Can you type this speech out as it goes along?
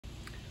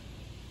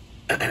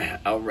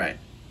All right.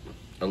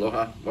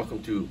 Aloha.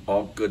 Welcome to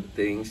All Good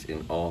Things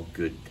in All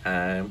Good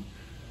Time,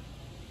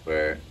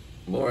 where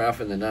more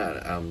often than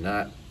not, I'm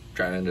not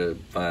trying to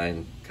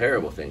find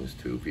terrible things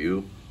to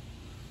view,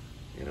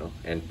 you know.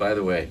 And by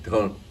the way,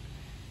 don't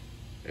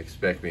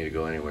expect me to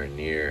go anywhere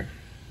near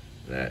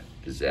that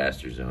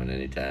disaster zone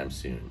anytime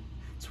soon.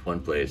 It's one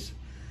place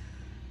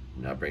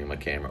I'm not bringing my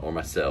camera or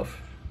myself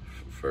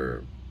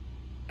for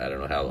I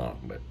don't know how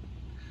long, but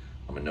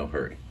I'm in no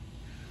hurry.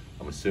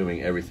 I'm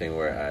assuming everything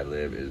where I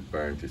live is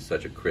burned to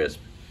such a crisp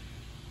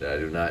that I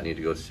do not need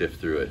to go sift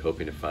through it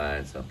hoping to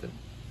find something.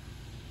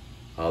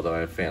 Although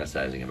I'm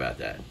fantasizing about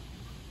that.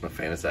 I'm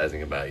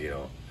fantasizing about, you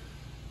know,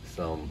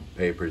 some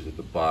papers at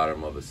the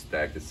bottom of a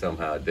stack that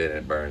somehow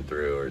didn't burn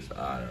through, or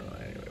I don't know,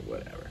 anyway,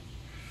 whatever.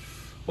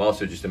 I'm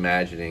also just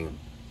imagining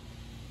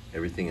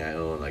everything I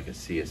own like a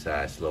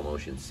CSI slow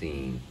motion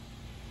scene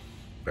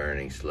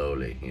burning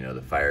slowly, you know,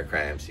 the fire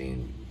crime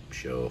scene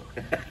show.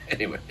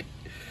 Anyway,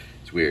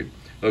 it's weird.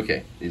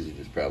 Okay, these are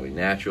just probably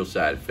natural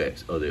side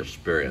effects of the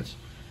experience.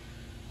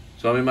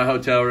 So I'm in my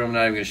hotel room. I'm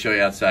not even going to show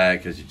you outside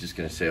because you're just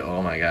going to say,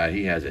 oh my God,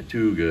 he has it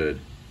too good.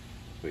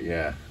 But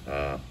yeah,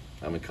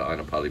 I'm in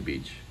Kaanapali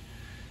Beach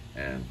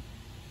and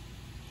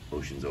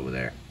ocean's over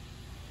there.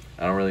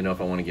 I don't really know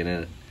if I want to get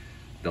in it.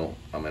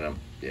 I'm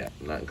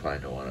not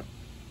inclined to want to,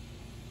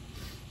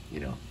 you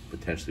know,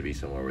 potentially be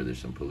somewhere where there's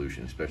some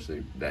pollution,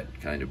 especially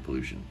that kind of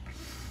pollution,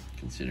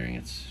 considering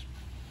it's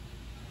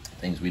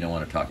things we don't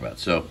want to talk about.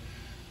 So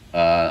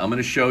I'm going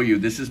to show you,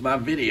 this is my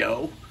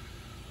video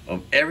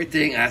of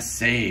everything I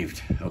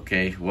saved,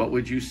 okay? What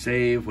would you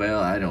save? Well,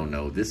 I don't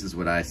know. This is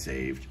what I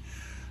saved.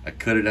 I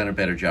could have done a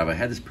better job. I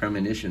had this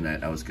premonition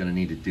that I was going to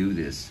need to do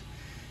this.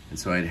 And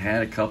so I'd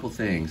had a couple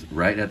things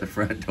right at the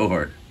front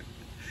door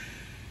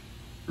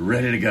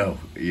ready to go,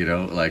 you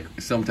know? Like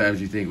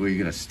sometimes you think, well, you're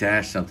going to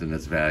stash something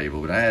that's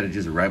valuable, but I had it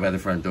just right by the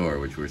front door,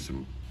 which were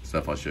some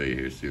stuff I'll show you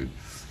here soon,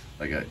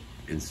 like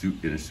in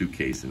a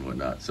suitcase and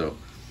whatnot. So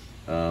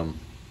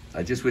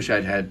I just wish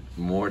I'd had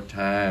more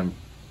time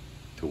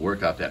to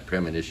work off that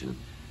premonition,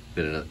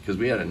 because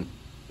we had a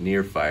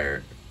near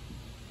fire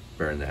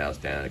burn the house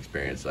down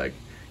experience like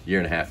a year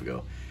and a half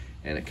ago,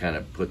 and it kind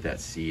of put that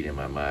seed in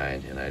my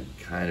mind, and I'd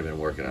kind of been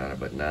working on it,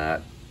 but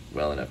not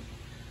well enough.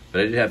 But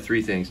I did have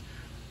 3 things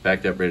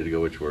packed up, ready to go,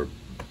 which were,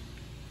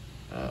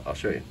 I'll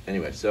show you.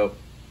 Anyway, so,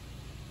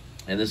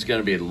 and this is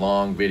gonna be a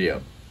long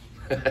video,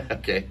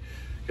 okay?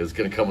 Because it's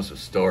gonna come with some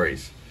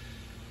stories.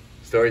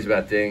 Stories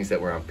about things that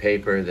were on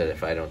paper that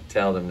if I don't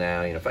tell them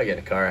now, you know, if I get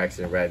in a car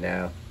accident right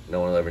now, no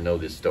one will ever know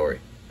this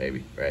story,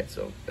 maybe, right?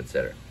 So,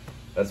 etc.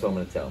 That's what I'm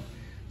gonna tell them.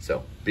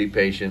 So, be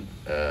patient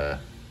and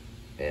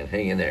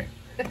hang in there.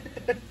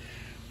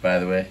 By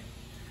the way,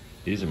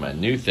 these are my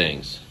new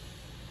things.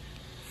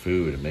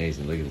 Food,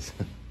 amazing. Look at this.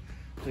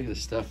 Look at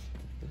this stuff.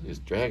 Look at this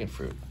dragon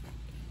fruit,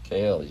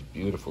 kale, these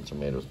beautiful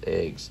tomatoes,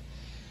 eggs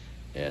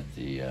at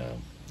the,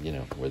 you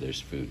know, where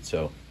there's food.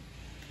 So,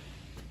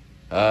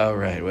 all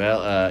right,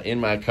 well, in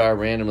my car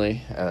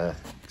randomly,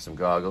 some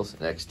goggles, an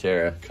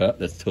Xterra cup,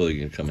 that's totally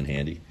gonna come in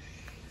handy,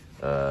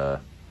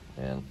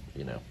 and,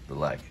 you know, the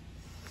like.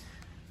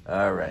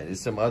 All right, there's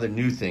some other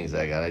new things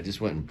I got. I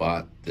just went and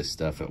bought this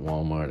stuff at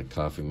Walmart, a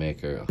coffee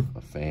maker,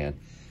 a fan.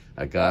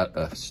 I got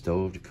a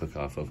stove to cook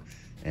off of,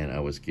 and I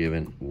was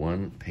given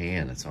 1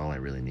 pan, that's all I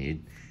really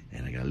need,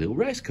 and I got a little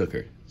rice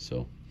cooker.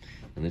 So,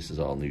 and this is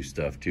all new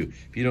stuff too.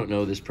 If you don't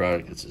know this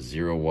product, it's a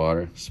 0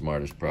 water,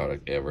 smartest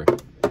product ever.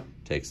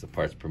 Takes the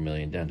parts per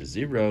million down to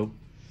 0.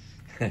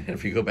 And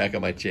if you go back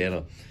on my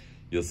channel,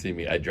 you'll see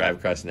me, I drive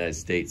across the United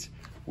States.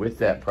 With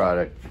that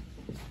product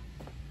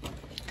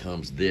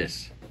comes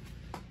this,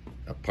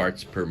 a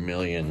parts per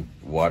million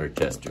water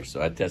tester.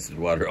 So I tested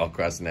water all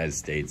across the United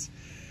States.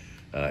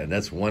 And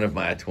that's one of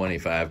my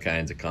 25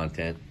 kinds of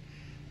content.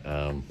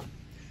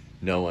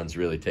 No one's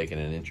really taken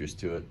an interest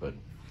to it, but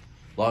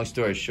long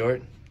story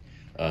short,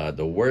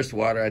 the worst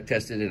water I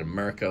tested in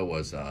America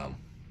was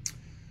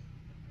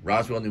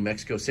Roswell, New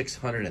Mexico,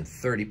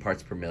 630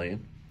 parts per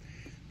million.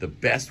 The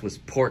best was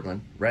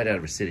Portland, right out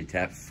of a city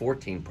tap,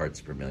 14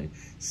 parts per million.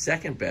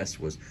 Second best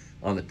was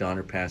on the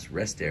Donner Pass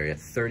rest area,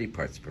 30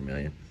 parts per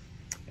million.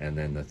 And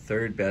then the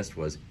third best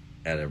was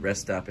at a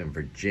rest stop in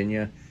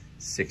Virginia,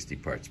 60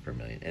 parts per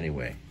million.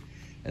 Anyway,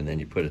 and then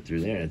you put it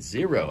through there and it's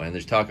 0. And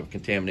there's talk of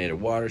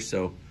contaminated water,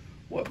 so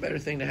what better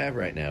thing to have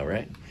right now,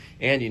 right?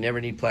 And you never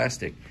need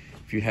plastic.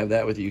 If you have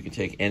that with you, you can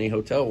take any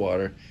hotel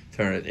water,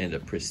 turn it into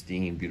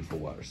pristine, beautiful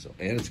water. So,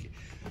 and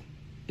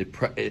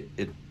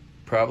it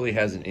probably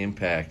has an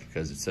impact,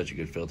 because it's such a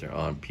good filter,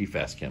 on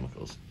PFAS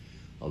chemicals.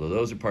 Although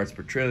those are parts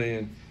per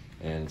trillion,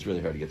 and it's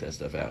really hard to get that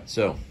stuff out.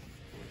 So,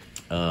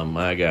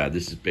 my God,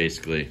 this is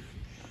basically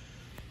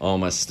all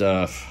my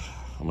stuff.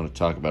 I'm going to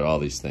talk about all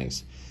these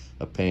things.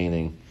 A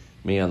painting,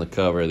 me on the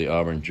cover of the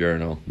Auburn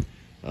Journal,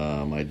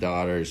 my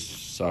daughter's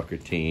soccer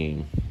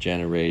team,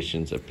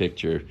 generations, a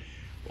picture,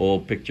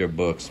 old picture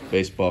books,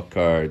 baseball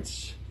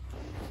cards,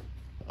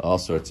 all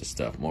sorts of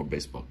stuff, more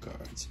baseball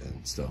cards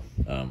and stuff.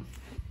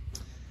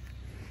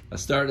 I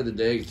started the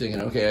day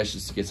thinking, okay, I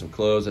should get some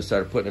clothes. I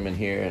started putting them in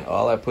here, and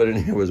all I put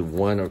in here was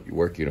one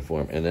work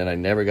uniform, and then I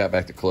never got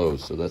back to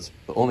clothes, so that's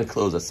the only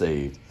clothes I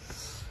saved.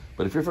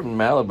 But if you're from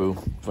Malibu,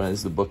 this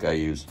is the book I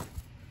use.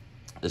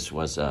 This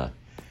was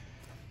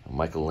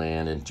Michael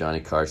Land and Johnny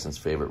Carson's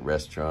favorite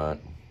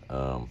restaurant.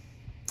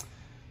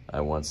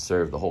 I once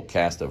served the whole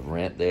cast of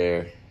Rent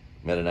there.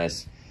 Met a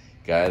nice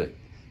guy that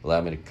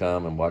allowed me to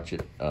come and watch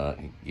it.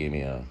 He gave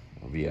me a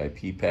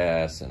VIP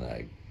pass, and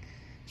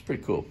it's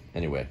pretty cool.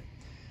 Anyway,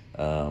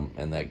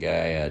 and that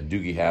guy,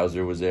 Doogie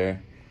Howser, was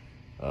there.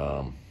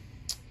 That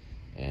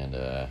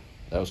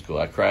was cool.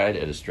 I cried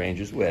at a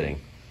stranger's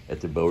wedding at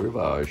the Beau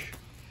Rivage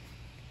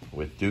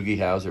with Doogie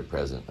Howser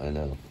present. I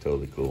know,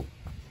 totally cool.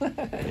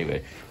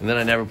 Anyway, and then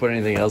I never put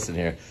anything else in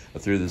here. I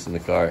threw this in the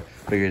car.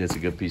 Figured it's a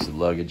good piece of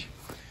luggage.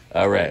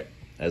 All right,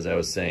 as I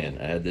was saying,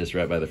 I had this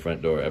right by the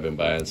front door. I've been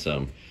buying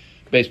some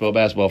baseball,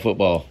 basketball,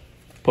 football,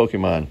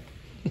 Pokemon,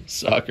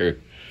 soccer,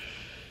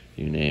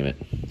 you name it,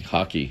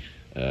 hockey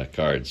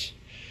cards.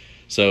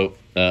 So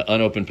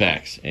unopened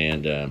packs,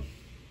 and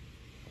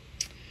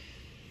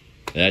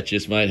that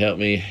just might help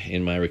me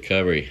in my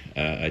recovery.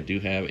 I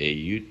do have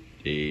a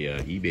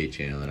eBay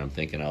channel, and I'm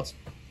thinking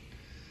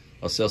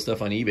I'll sell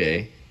stuff on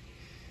eBay,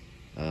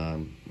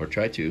 or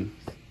try to.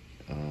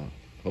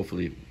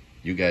 Hopefully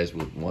you guys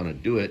will want to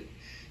do it,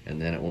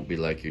 and then it won't be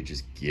like you're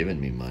just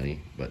giving me money.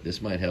 But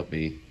this might help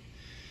me,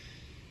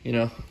 you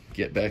know,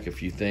 get back a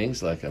few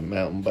things like a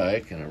mountain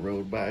bike and a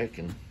road bike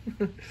and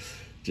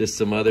just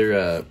some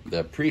other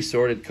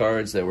pre-sorted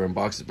cards that were in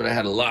boxes. But I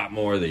had a lot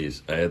more of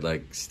these. I had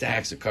like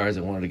stacks of cards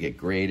I wanted to get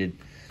graded.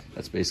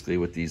 That's basically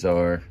what these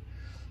are.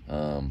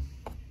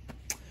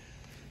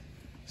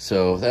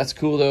 So that's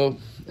cool, though.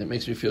 It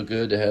makes me feel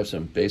good to have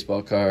some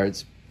baseball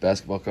cards,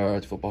 basketball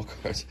cards, football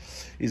cards.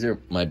 These are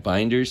my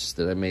binders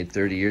that I made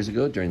 30 years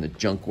ago during the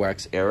junk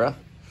wax era.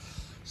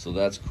 So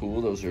that's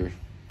cool. Those are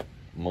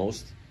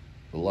most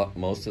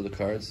of the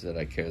cards that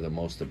I care the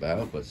most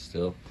about, but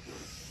still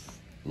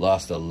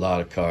lost a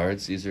lot of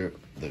cards. These are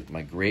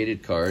my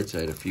graded cards.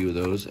 I had a few of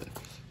those. I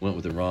went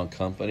with the wrong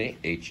company,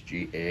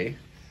 HGA.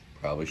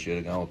 Probably should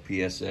have gone with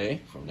PSA.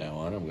 From now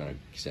on, I'm going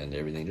to send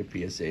everything to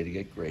PSA to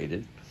get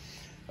graded.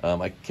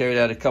 I carried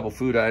out a couple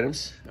food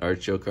items,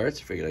 artichoke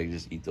cards. I figured I could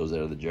just eat those out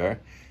of the jar.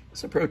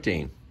 Some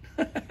protein.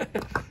 Of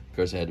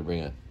course, I had to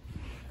bring a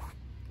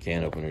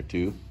can opener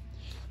too.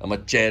 A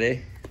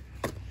machete,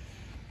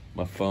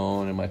 my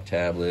phone, and my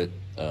tablet.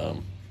 I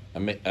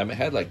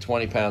had like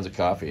 20 pounds of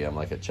coffee. I'm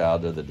like a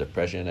child of the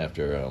Depression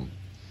after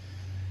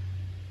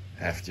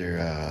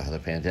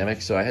the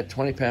pandemic. So I had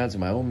 20 pounds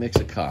of my own mix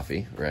of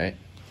coffee, right?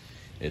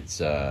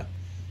 It's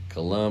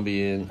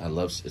Colombian.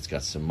 It's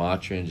got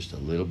Sumatran, just a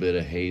little bit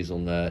of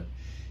hazelnut,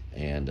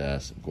 and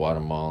some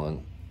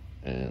Guatemalan,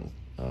 and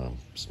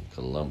some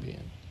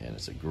Colombian. And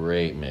it's a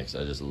great mix.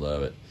 I just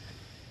love it.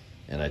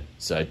 And I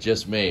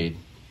just made,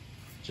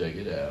 check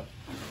it out.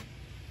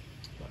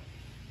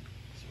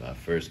 It's my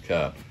first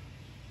cup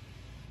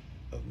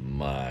of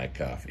my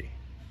coffee.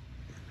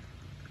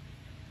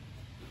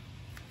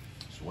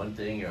 It's one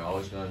thing you're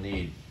always going to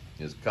need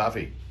is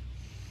coffee.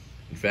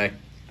 In fact,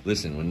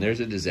 listen, when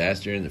there's a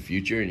disaster in the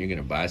future and you're going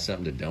to buy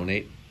something to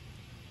donate,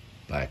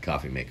 buy a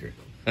coffee maker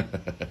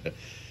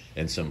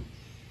and some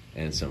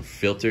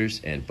filters,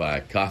 and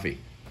buy coffee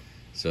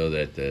so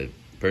that the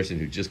person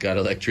who just got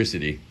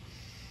electricity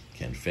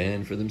can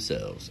fend for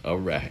themselves. All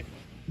right.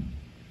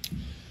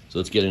 So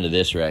let's get into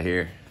this right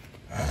here.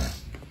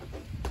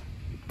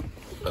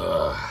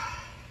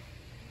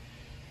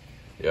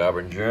 The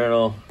Auburn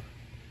Journal,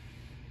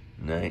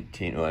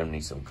 19. Oh, I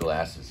need some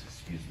glasses.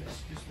 Excuse me.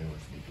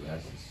 Where's my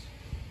glasses?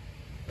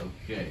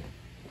 Okay,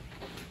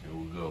 here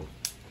we go.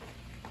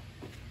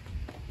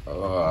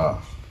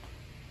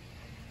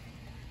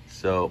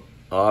 So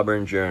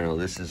Auburn Journal.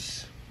 This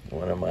is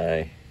one of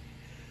my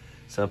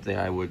something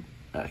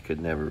I could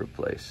never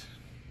replace.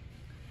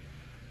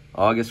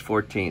 August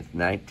 14th,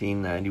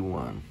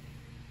 1991.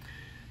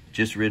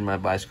 Just ridden my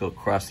bicycle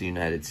across the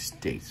United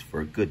States for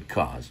a good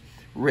cause,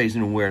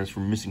 raising awareness for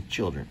missing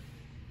children.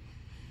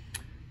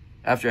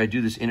 After I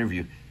do this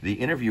interview, the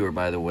interviewer,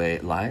 by the way,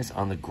 lies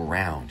on the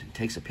ground and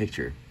takes a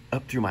picture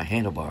up through my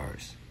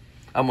handlebars.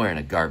 I'm wearing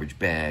a garbage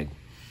bag,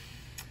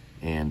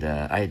 and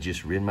I had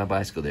just ridden my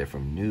bicycle there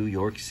from New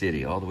York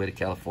City all the way to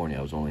California.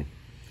 I was only,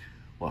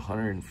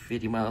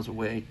 150 miles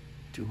away,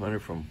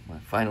 200 from my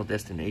final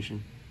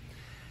destination.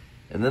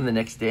 And then the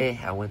next day,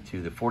 I went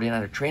to the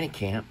 49er training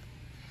camp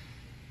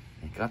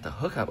and got the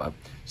hookup. I'm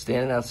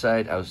standing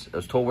outside. I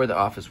was told where the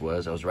office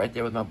was. I was right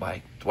there with my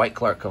bike. Dwight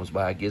Clark comes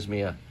by, gives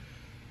me an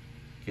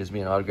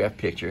autographed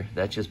picture.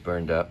 That just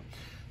burned up.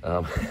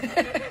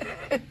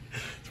 It's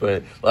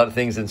funny. A lot of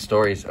things in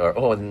stories are,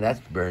 oh, and that's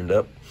burned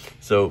up.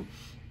 So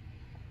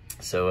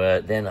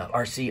then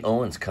R.C.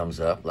 Owens comes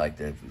up, I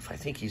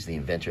think he's the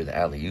inventor of the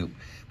alley-oop,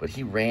 but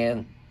he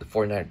ran the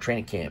 49er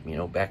training camp,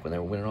 back when they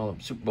were winning all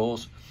the Super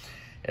Bowls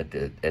at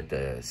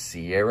the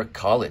Sierra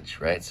College,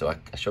 right? So I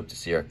show up to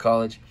Sierra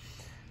College.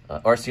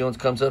 R.C. Owens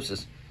comes up,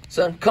 says,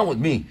 son, come with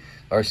me.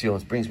 R.C.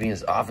 Owens brings me in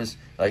his office,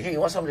 like, hey, you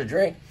want something to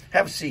drink?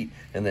 Have a seat.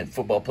 And then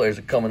football players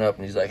are coming up,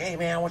 and he's like, hey,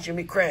 man, I want you to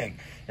meet Craig.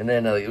 And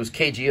then it was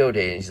KGO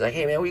day, and he's like,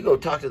 hey, man, we go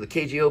talk to the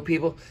KGO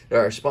people. They're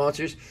our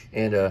sponsors,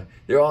 and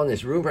they're all in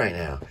this room right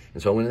now.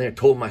 And so I went in there and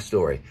told my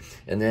story.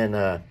 And then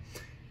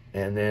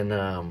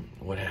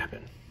what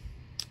happened?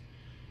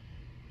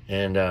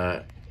 And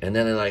then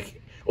they're like,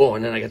 oh,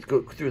 and then I got to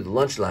go through the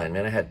lunch line,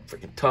 man. I had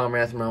freaking Tom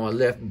Rathman on my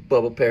left,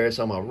 Bubba Paris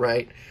on my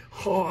right.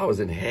 Oh, I was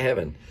in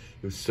heaven.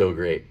 It was so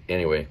great.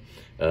 Anyway,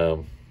 yeah,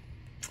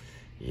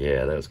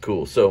 that was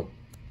cool. So,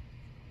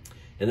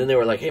 and then they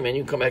were like, hey, man,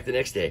 you can come back the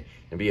next day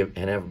and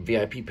have a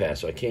VIP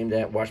pass. So I came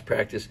down, watched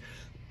practice,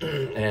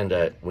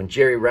 and when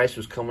Jerry Rice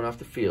was coming off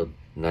the field,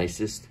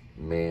 nicest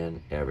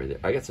man ever.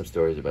 I got some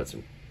stories about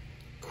some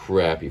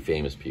crappy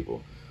famous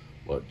people.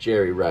 Well,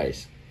 Jerry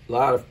Rice, a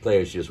lot of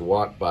players just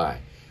walked by.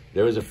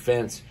 There was a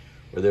fence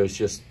where there was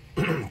just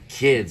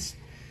kids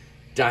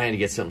dying to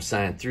get something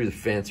signed through the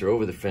fence or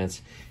over the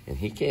fence, and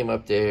he came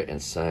up there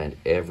and signed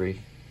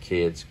every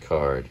kid's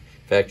card.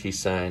 In fact, he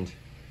signed,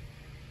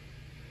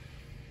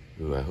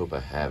 ooh, I hope I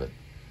have it.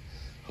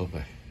 I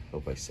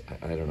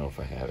don't know if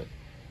I have it.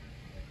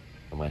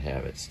 I might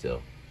have it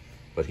still.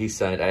 But he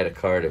signed, I had a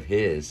card of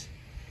his.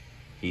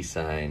 He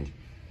signed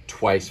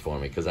twice for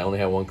me because I only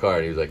had one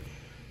card. He was like,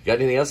 got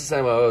anything else to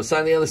sign? Well,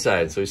 sign the other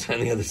side. So he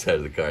signed the other side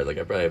of the card. Like,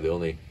 I probably have the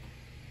only,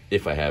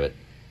 if I have it,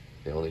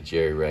 the only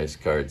Jerry Rice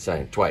card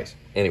signed twice.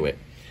 Anyway,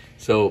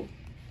 so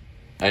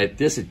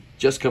this had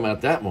just come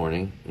out that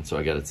morning, and so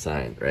I got it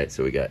signed, right?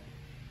 So we got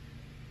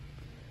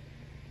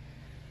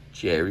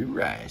Jerry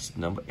Rice,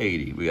 number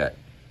 80. We got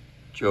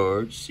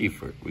George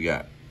Seifert. We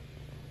got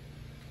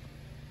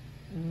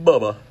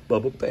Bubba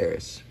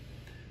Paris.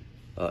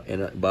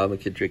 And Bob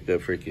McKittrick, the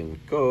freaking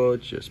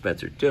coach,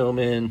 Spencer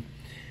Tillman,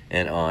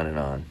 and on and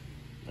on.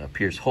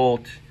 Pierce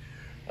Holt,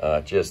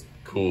 just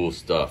cool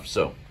stuff.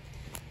 So,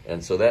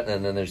 and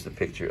then there's the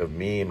picture of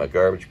me, my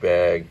garbage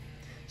bag.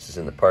 This is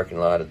in the parking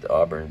lot at the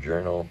Auburn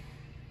Journal.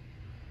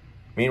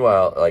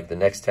 Meanwhile, like the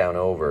next town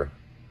over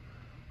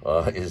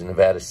is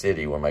Nevada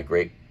City, where my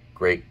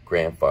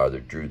great-great-grandfather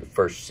drew the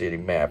first city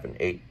map in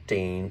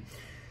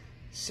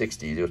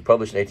 1860. It was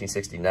published in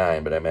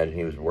 1869, but I imagine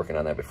he was working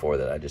on that before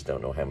that. I just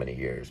don't know how many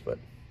years. But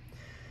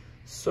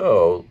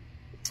so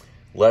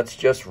let's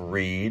just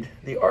read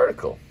the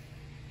article.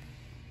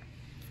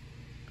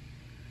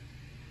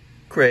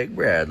 Craig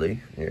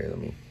Bradley.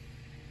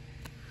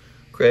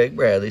 Craig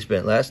Bradley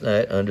spent last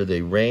night under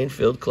the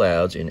rain-filled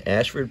clouds in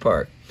Ashford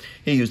Park.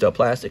 He used a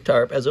plastic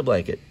tarp as a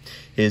blanket,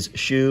 his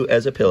shoe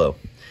as a pillow.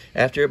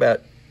 After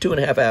about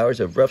 2.5 hours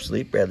of rough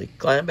sleep, Bradley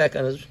climbed back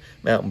on his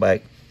mountain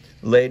bike,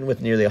 laden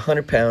with nearly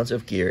 100 pounds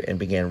of gear, and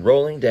began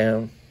rolling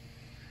down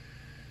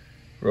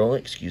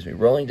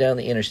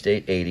the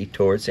Interstate 80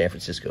 toward San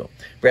Francisco.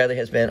 Bradley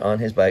has been on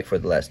his bike for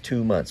the last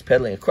 2 months,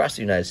 pedaling across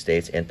the United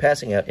States and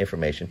passing out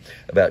information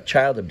about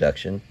child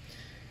abduction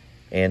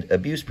and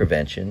abuse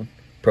prevention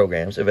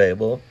programs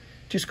available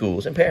to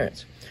schools and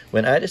parents.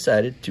 When I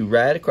decided to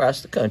ride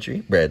across the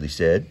country, Bradley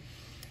said,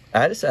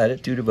 I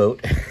decided to devote,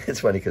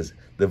 it's funny because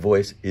the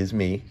voice is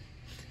me,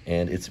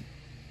 and it's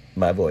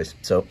my voice.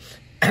 So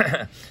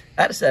I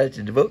decided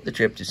to devote the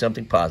trip to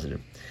something positive,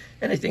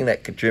 anything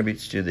that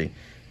contributes to the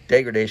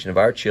degradation of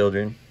our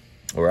children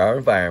or our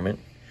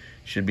environment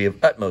should be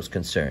of utmost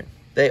concern.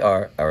 They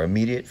are our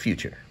immediate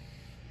future.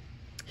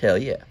 Hell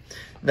yeah.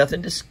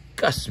 Nothing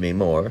disgusts me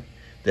more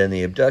than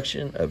the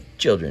abduction of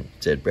children,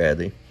 said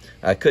Bradley.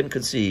 I couldn't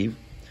conceive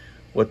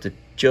what the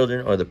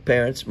children or the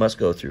parents must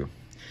go through.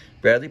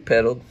 Bradley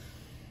pedaled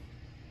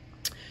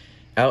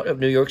out of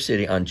New York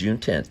City on June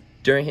 10th.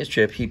 During his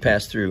trip, he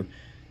passed through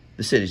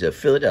the cities of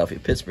Philadelphia,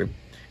 Pittsburgh,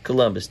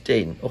 Columbus,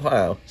 Dayton,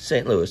 Ohio,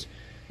 St. Louis,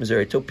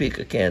 Missouri,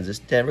 Topeka, Kansas,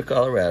 Denver,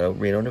 Colorado,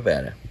 Reno,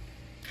 Nevada.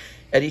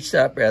 At each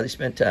stop, Bradley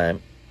spent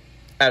time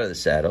out of the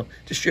saddle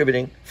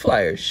distributing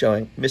flyers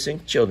showing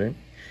missing children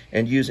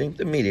and using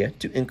the media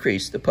to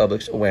increase the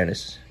public's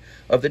awareness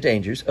of the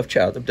dangers of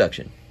child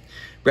abduction.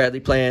 Bradley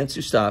plans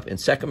to stop in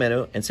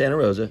Sacramento and Santa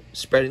Rosa,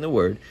 spreading the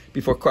word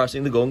before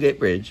crossing the Golden Gate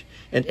Bridge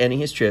and ending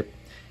his trip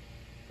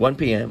 1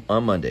 p.m.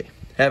 on Monday.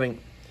 Having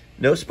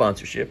no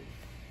sponsorship,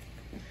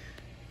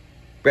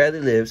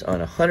 Bradley lives on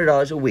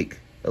 $100 a week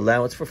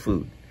allowance for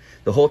food.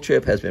 The whole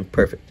trip has been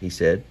perfect, he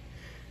said.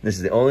 This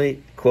is the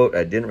only quote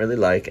I didn't really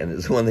like, and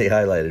it's the one they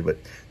highlighted, but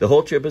the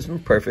whole trip has been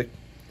perfect.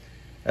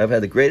 I've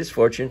had the greatest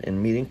fortune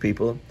in meeting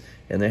people,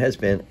 and there has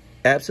been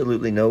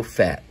absolutely no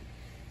fat.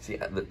 See,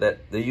 the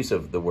use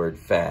of the word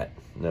fat,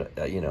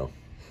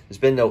 there's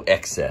been no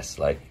excess,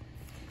 like,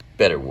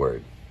 better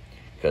word.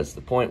 Because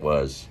the point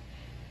was,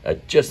 I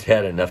just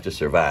had enough to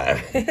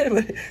survive.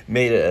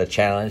 Made it a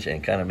challenge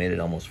and kind of made it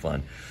almost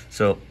fun.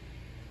 So,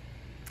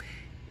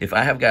 if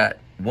I have got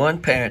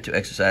one parent to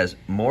exercise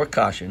more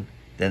caution,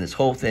 then this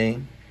whole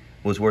thing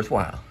was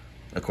worthwhile,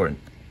 according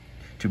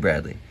to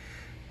Bradley.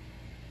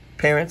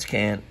 Parents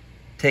can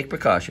take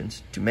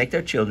precautions to make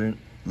their children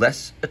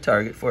less a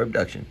target for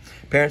abduction.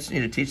 Parents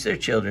need to teach their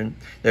children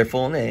their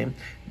full name,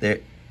 their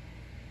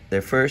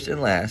their first and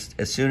last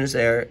as soon as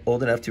they are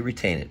old enough to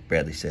retain it,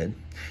 Bradley said.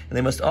 And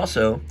they must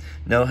also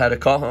know how to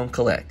call home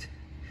collect.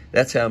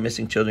 That's how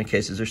missing children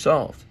cases are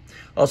solved.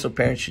 Also,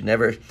 parents should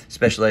never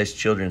specialize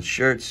children's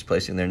shirts,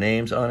 placing their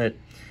names on it.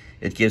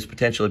 It gives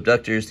potential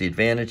abductors the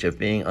advantage of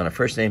being on a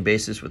first-name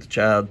basis with the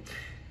child.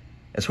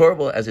 As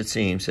horrible as it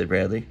seems, said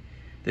Bradley,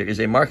 there is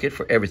a market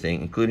for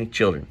everything, including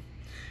children.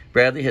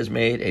 Bradley has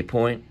made a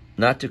point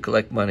not to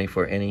collect money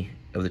for any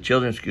of the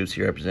children's groups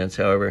he represents.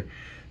 However,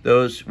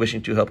 those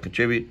wishing to help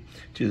contribute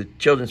to the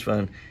Children's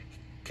Fund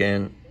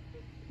can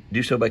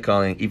do so by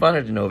calling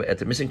Ivana Denova at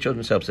the Missing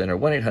Children's Help Center,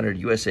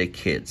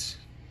 1-800-USA-KIDS.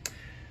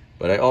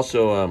 But I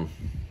also,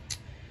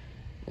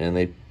 and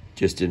they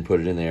just didn't put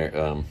it in there,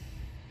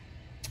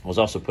 I was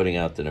also putting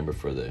out the number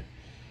for the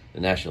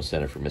National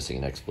Center for Missing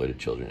and Exploited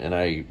Children, and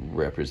I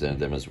represented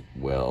them as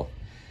well,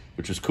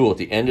 which was cool. At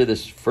the end of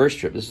this first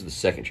trip, this is the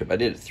second trip, I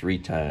did it 3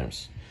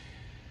 times.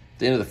 At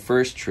the end of the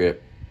first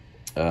trip,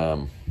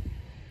 I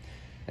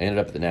ended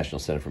up at the National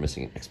Center for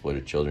Missing and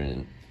Exploited Children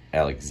in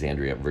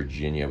Alexandria,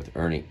 Virginia, with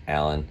Ernie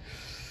Allen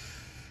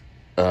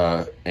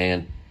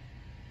and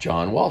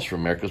John Walsh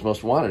from America's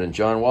Most Wanted. And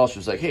John Walsh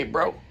was like, hey,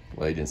 bro.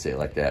 Well, he didn't say it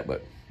like that,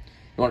 but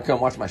you want to come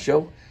watch my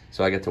show?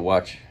 So I got to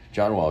watch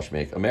John Walsh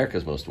make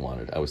America's Most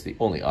Wanted. I was the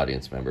only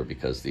audience member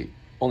because the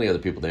only other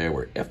people there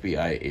were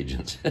FBI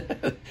agents.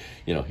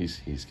 You know,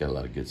 he's got a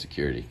lot of good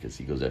security because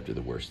he goes after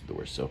the worst of the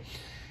worst. So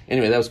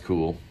anyway, that was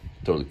cool.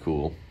 Totally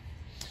cool.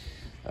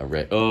 I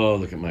read, oh,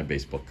 look at my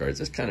baseball cards.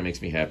 This kind of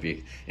makes me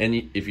happy.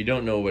 And if you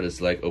don't know what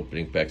it's like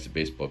opening packs of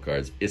baseball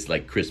cards, it's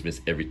like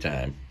Christmas every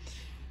time,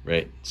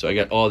 right? So I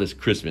got all this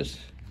Christmas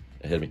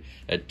ahead of me.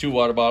 I had 2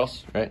 water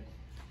bottles, right?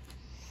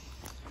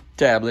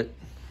 Tablet,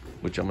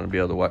 which I'm going to be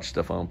able to watch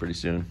stuff on pretty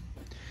soon.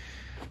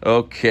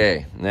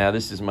 Okay, now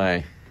this is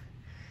my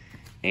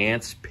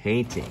aunt's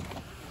painting.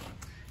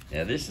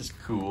 Now this is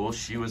cool.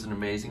 She was an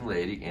amazing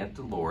lady, Aunt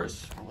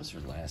Dolores. What was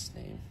her last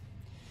name?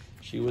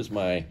 She was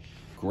my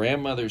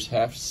grandmother's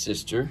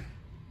half-sister.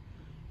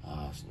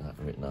 Oh, it's not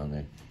written on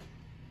there.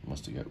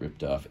 Must have got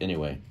ripped off.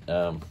 Anyway,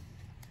 it's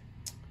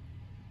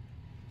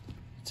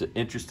an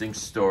interesting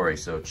story,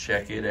 so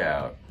check it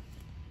out.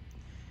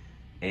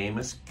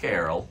 Amos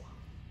Carroll,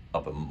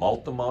 up in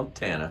Malta,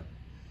 Montana,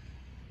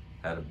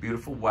 had a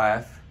beautiful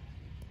wife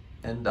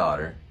and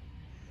daughter,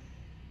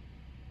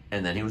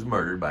 and then he was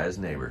murdered by his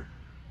neighbor.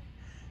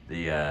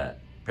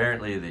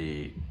 Apparently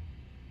the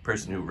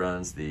person who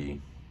runs the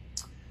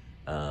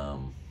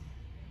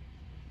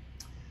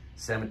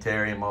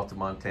cemetery in Malta,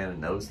 Montana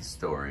knows the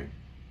story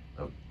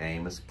of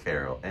Amos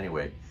Carroll.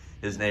 Anyway,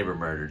 his neighbor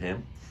murdered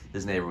him.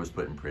 His neighbor was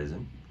put in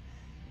prison.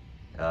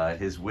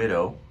 His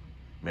widow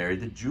married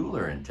the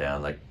jeweler in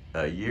town like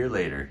a year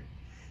later,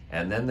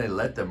 and then they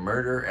let the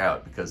murderer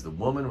out because the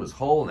woman was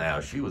whole now.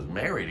 She was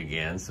married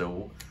again,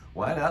 so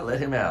why not let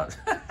him out?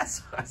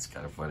 So that's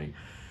kind of funny.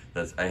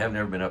 I have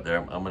never been up there.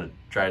 I'm going to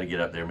try to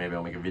get up there. Maybe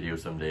I'll make a video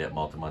someday at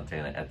Malta,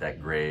 Montana at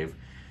that grave.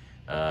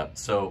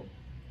 So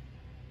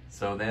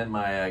then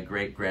my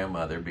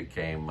great-grandmother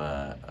became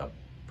a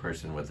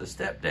person with a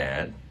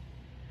stepdad,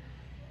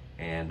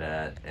 and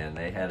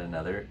they had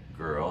another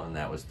girl, and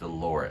that was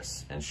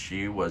Dolores. And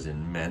she was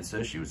in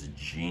Mensa. She was a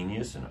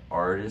genius, an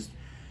artist.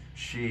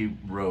 She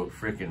wrote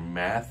freaking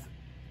math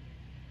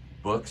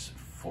books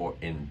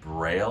in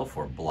Braille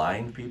for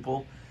blind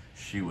people.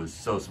 She was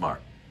so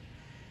smart.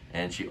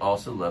 And she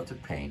also loved to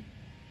paint.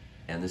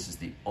 And this is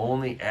the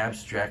only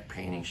abstract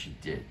painting she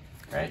did,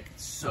 right?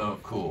 So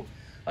cool.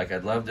 Like,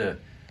 I'd love to,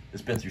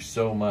 it's been through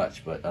so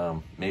much, but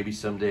maybe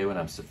someday when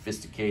I'm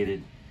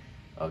sophisticated,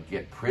 I'll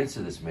get prints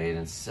of this made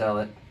and sell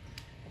it,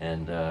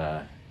 and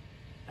the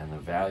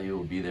value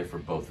will be there for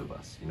both of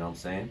us. You know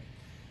what I'm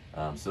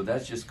saying? So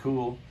that's just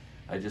cool.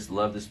 I just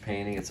love this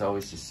painting. It's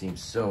always just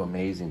seems so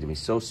amazing to me,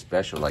 so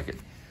special, like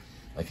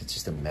it's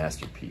just a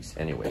masterpiece.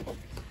 Anyway,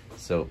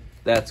 so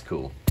that's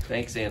cool.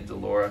 Thanks, Aunt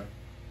Delora.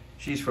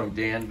 She's from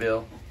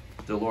Danville.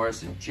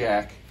 Dolores and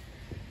Jack.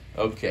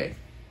 Okay.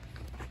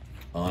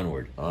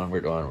 Onward,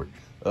 onward, onward.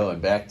 Oh,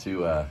 and back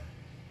to, well,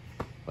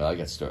 I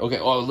got started. Okay,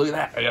 oh, look at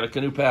that. I got a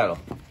canoe paddle.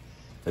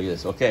 Look at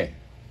this. Okay.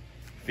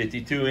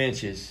 52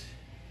 inches.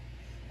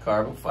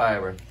 Carbon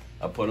fiber.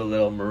 I put a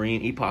little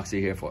marine epoxy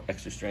here for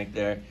extra strength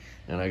there.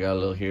 And I got a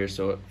little here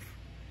so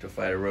to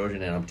fight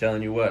erosion. And I'm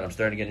telling you what, I'm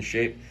starting to get in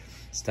shape.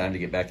 It's time to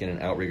get back in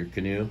an outrigger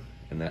canoe.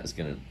 And that is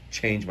going to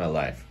change my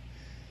life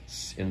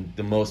in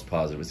the most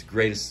positive. It's the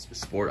greatest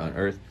sport on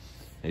earth.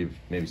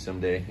 Maybe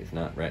someday, if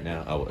not right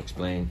now, I will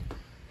explain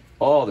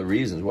all the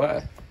reasons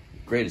why.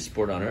 Greatest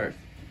sport on earth,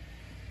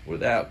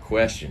 without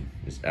question,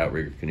 is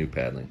outrigger canoe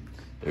paddling.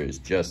 There is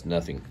just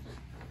nothing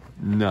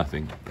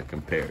that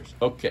compares.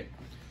 Okay.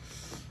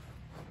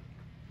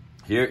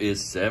 Here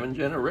is 7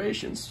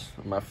 generations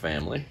of my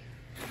family.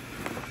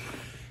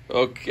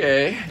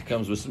 Okay, it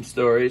comes with some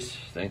stories.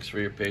 Thanks for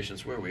your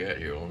patience. Where are we at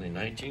here? Only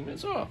 19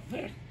 minutes off.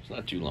 It's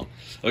not too long.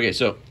 Okay,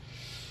 so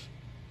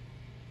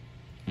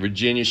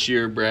Virginia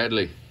Shearer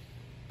Bradley.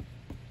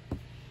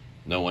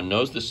 No one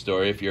knows the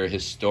story. If you're a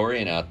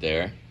historian out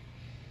there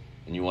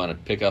and you want to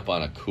pick up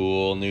on a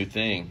cool new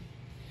thing,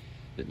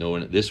 that no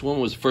one. This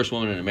woman was the first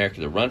woman in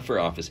America to run for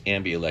office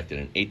and be elected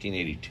in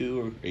 1882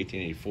 or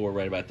 1884,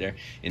 right about there,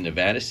 in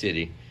Nevada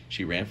City.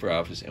 She ran for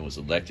office and was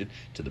elected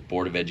to the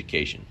Board of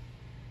Education.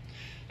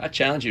 I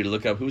challenge you to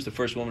look up who's the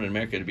first woman in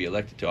America to be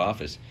elected to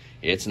office.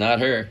 It's not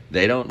her.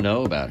 They don't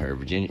know about her.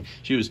 Virginia.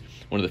 She was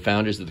one of the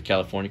founders of the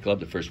California Club,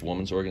 the first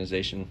women's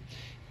organization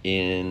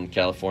in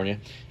California.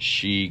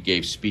 She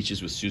gave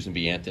speeches with Susan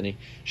B. Anthony.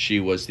 She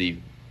was the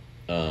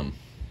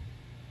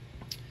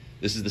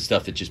this is the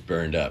stuff that just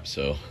burned up,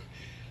 so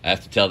I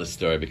have to tell this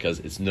story because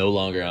it's no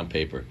longer on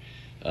paper.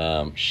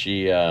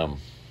 She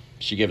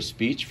gave a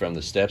speech from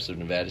the steps of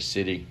Nevada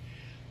City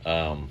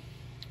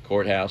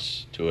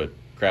courthouse to a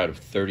crowd of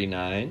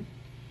 39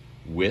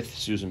 with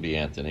Susan B.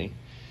 Anthony.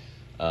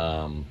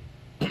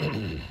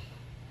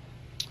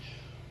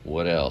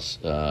 What else?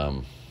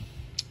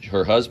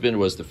 Her husband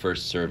was the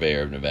first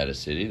surveyor of Nevada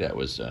City. That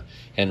was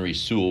Henry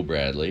Sewell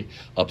Bradley.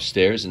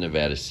 Upstairs in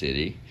Nevada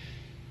City,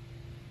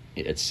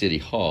 at City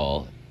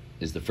Hall,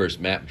 is the first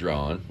map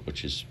drawn,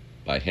 which is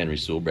by Henry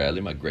Sewell Bradley,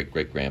 my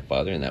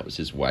great-great-grandfather, and that was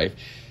his wife.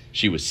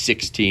 She was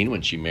 16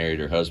 when she married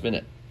her husband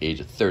at age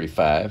of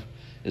 35.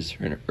 This is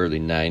her in her early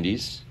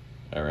 90s.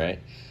 All right.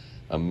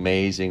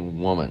 Amazing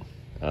woman.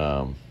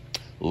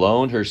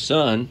 Loaned her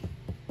son,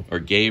 or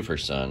gave her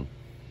son,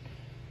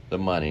 the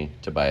money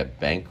to buy a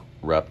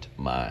bankrupt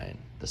mine,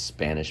 the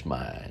Spanish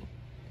mine.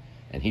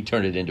 And he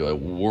turned it into a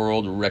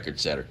world record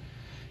setter.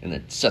 And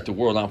it set the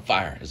world on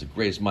fire as the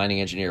greatest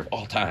mining engineer of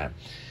all time.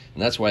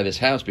 And that's why this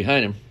house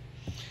behind him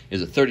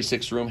is a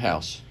 36-room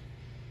house,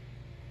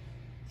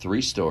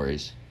 3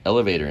 stories,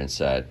 elevator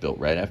inside, built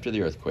right after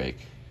the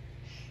earthquake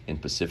in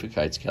Pacific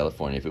Heights,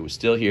 California. If it was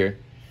still here,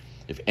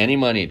 if any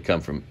money had come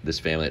from this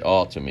family at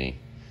all to me,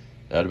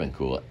 that would have been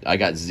cool. I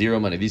got zero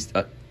money. It's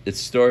a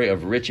story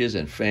of riches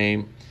and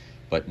fame,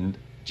 but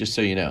just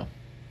so you know,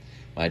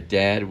 my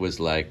dad was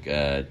like,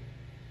 a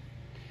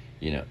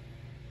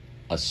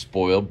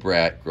spoiled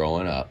brat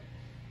growing up,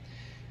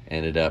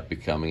 ended up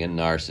becoming a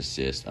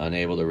narcissist,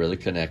 unable to really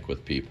connect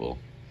with people,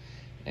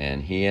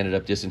 and he ended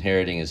up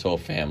disinheriting his whole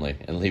family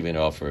and leaving it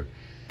all for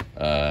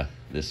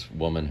this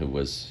woman who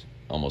was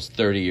almost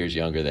 30 years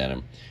younger than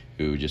him,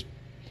 who just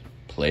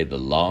played the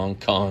long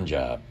con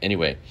job.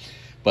 Anyway,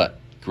 but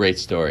great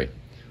story.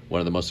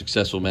 One of the most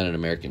successful men in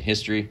American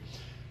history.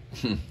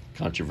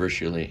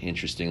 Controversially,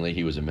 interestingly,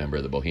 he was a member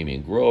of the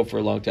Bohemian Grove for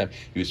a long time.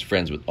 He was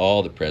friends with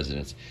all the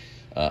presidents.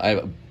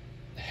 I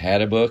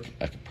had a book.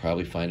 I could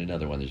probably find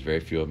another one. There's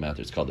very few of them out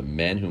there. It's called The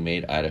Men Who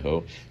Made Idaho.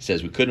 It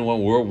says we couldn't have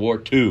won World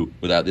War II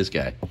without this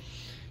guy.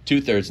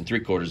 2/3 and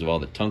 3/4 of all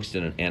the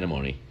tungsten and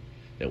antimony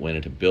that went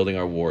into building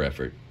our war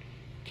effort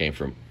came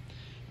from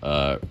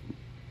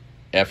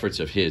efforts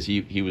of his.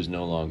 He was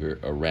no longer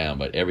around,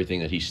 but everything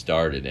that he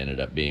started ended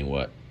up being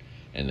what,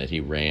 and that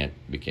he ran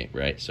became,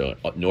 right? So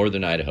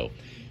Northern Idaho.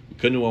 We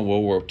couldn't have won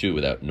World War II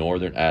without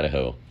Northern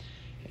Idaho,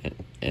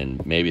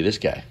 and maybe this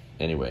guy.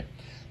 Anyway,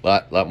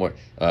 lot more.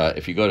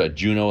 If you go to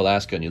Juneau,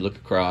 Alaska, and you look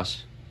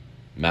across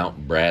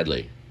Mount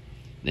Bradley,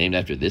 named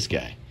after this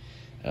guy,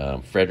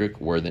 Frederick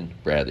Worthen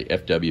Bradley,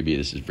 FWB.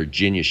 This is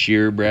Virginia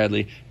Shearer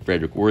Bradley,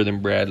 Frederick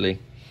Worthen Bradley.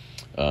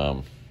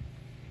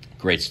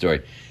 Great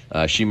story.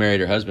 She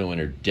married her husband when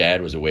her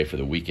dad was away for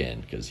the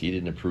weekend because he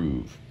didn't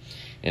approve.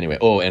 Anyway,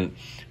 and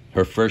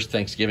her first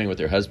Thanksgiving with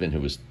her husband,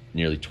 who was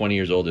nearly 20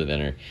 years older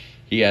than her,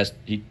 he asked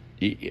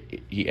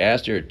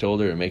her, told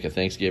her to make a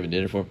Thanksgiving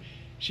dinner for him.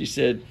 She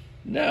said,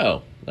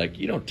 no, like,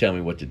 you don't tell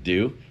me what to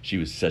do. She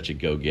was such a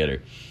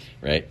go-getter,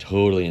 right?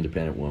 Totally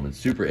independent woman,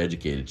 super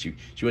educated. She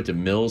went to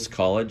Mills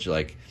College,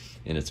 like,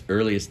 in its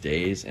earliest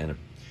days, and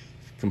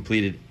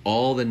completed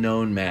all the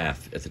known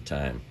math at the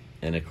time.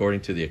 And according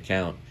to the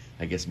account,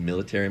 I guess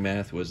military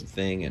math was the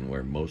thing, and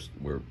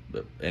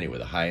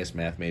the highest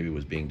math maybe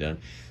was being done.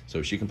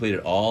 So she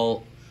completed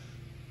all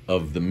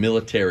of the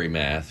military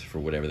math, for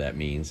whatever that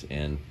means,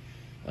 and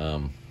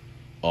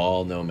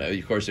all known math.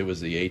 Of course, it was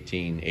the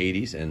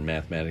 1880s, and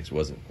mathematics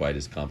wasn't quite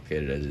as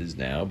complicated as it is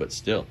now, but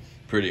still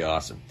pretty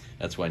awesome.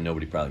 That's why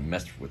nobody probably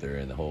messed with her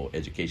in the whole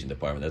education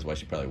department. That's why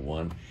she probably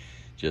won.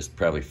 Just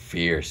probably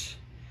fierce.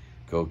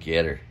 Go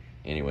get her.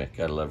 Anyway,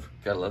 gotta love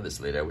this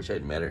lady. I wish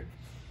I'd met her.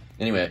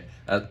 Anyway,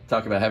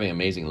 talk about having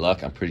amazing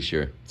luck. I'm pretty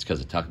sure it's because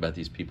I talk about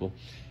these people,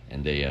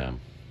 and they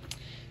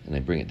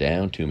bring it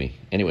down to me.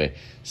 Anyway,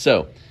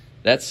 so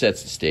that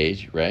sets the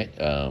stage, right?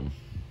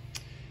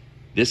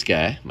 This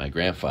guy, my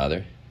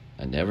grandfather,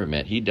 I never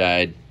met. He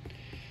died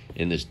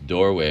in this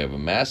doorway of a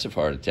massive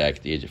heart attack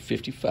at the age of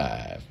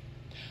 55.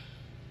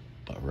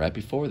 But right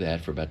before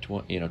that, for about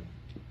 20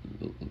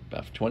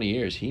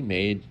 years, he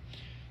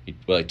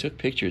took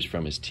pictures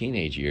from his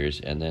teenage years,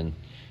 and then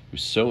he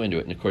was so into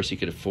it. And of course, he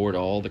could afford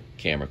all the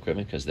camera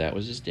equipment because that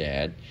was his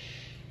dad.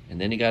 And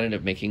then he got into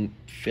making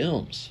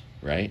films,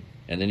 right?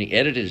 And then he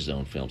edited his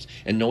own films,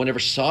 and no one ever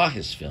saw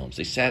his films.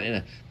 They sat in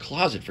a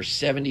closet for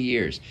 70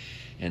 years,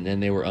 and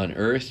then they were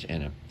unearthed,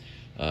 and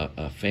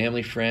a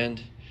family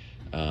friend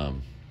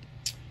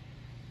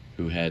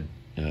who had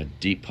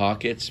deep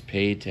pockets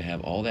paid to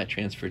have all that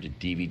transferred to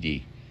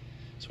DVD.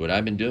 So what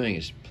I've been doing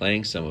is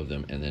playing some of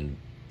them and then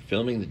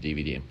filming the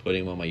DVD and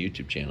putting them on my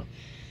YouTube channel.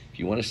 If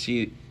you want to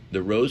see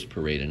the Rose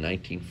Parade in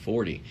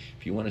 1940,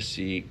 if you want to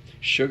see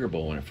Sugar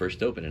Bowl when it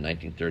first opened in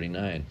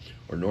 1939,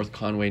 or North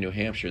Conway, New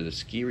Hampshire, the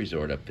ski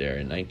resort up there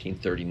in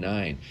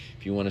 1939,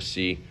 if you want to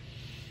see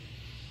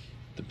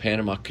the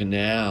Panama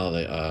Canal,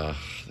 the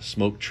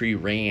Smoke Tree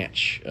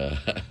Ranch,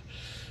 a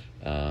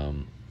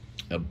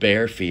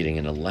bear feeding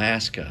in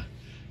Alaska.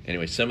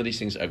 Anyway, some of these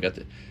things, I've got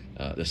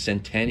the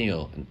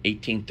Centennial in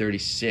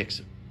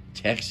 1836,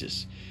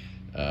 Texas,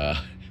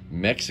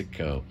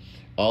 Mexico,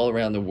 all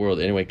around the world.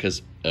 Anyway,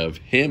 because of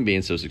him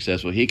being so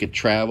successful, he could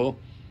travel,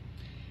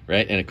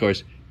 right? And of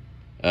course,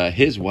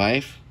 his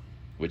wife,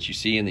 which you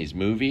see in these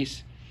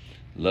movies,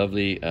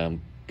 lovely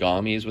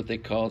Gami is what they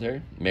called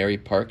her, Mary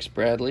Parks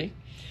Bradley.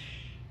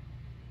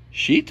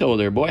 She told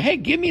her boy, hey,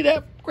 give me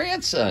that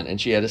grandson. And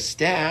she had a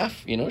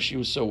staff, you know, she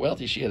was so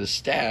wealthy, she had a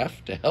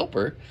staff to help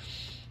her.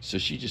 So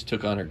she just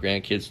took on her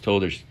grandkids,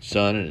 told her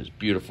son and his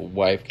beautiful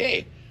wife,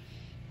 hey,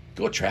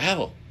 go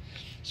travel.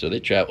 So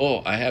they travel.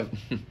 Oh, I have,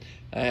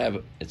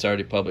 it's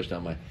already published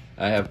on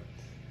I have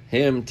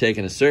him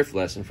taking a surf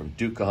lesson from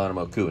Duke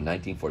Kahanamoku in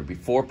 1940,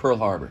 before Pearl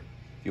Harbor.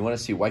 If you want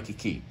to see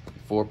Waikiki,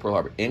 before Pearl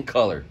Harbor, in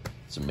color,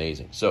 it's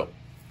amazing. So,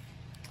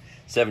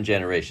 7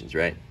 generations,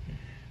 right?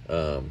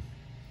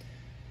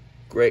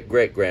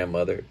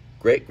 Great-great-grandmother,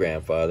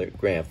 great-grandfather,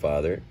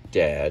 grandfather,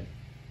 dad,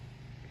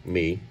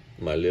 me,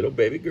 my little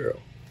baby girl.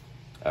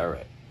 All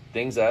right,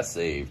 things I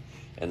saved.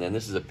 And then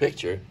this is a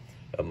picture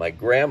of my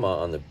grandma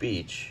on the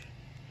beach,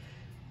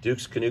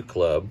 Duke's Canoe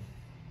Club,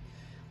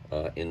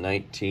 in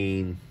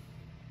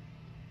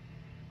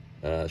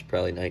it's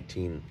probably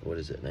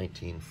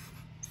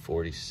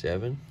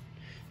 1947?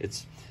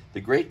 It's, the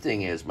great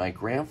thing is my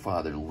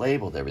grandfather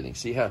labeled everything.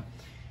 See how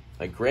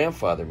my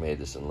grandfather made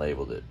this and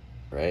labeled it,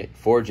 right?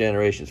 4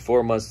 generations,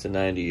 4 months to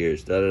 90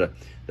 years, da-da-da.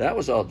 That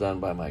was all done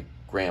by my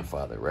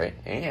grandfather, right?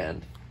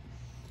 And,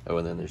 oh,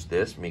 and then there's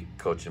this, me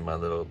coaching my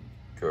little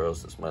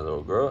girls. That's my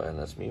little girl, and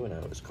that's me when I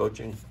was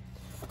coaching.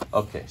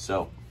 Okay,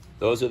 so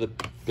those are the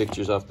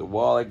pictures off the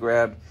wall I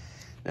grabbed.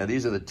 Now,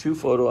 these are the 2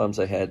 photo albums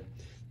I had.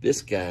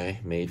 This guy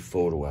made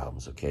photo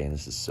albums, okay, and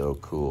this is so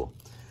cool.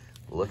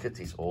 Look at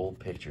these old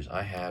pictures.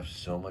 I have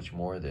so much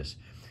more of this.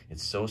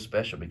 It's so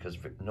special because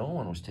no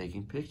one was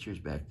taking pictures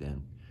back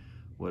then.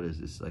 What is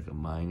this, like a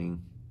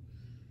mining?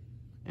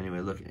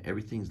 Anyway, look,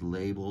 everything's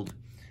labeled.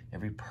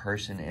 Every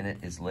person in it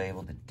is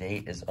labeled. The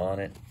date is on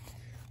it.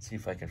 Let's see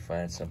if I can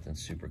find something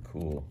super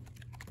cool.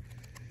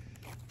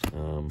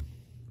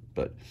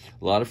 But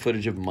a lot of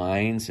footage of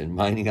mines and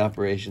mining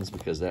operations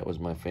because that was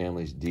my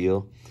family's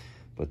deal.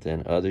 But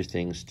then other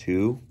things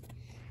too.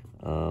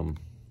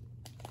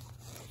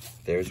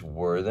 There's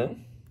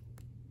Worthen.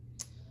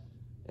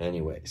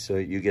 Anyway, so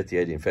you get the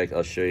idea. In fact,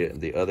 I'll show you.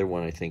 The other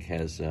one I think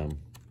has,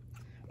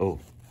 oh,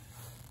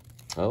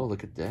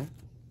 look at that.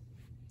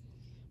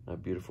 My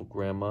beautiful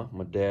grandma,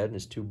 my dad and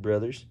his 2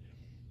 brothers.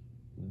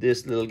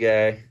 This little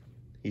guy,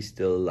 he's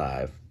still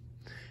alive.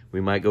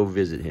 We might go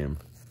visit him.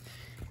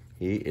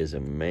 He is a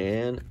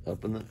man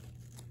up in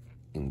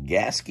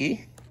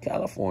Gasky,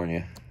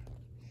 California.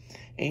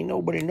 Ain't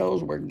nobody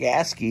knows where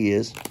Gasky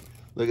is.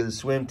 Look at the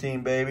swim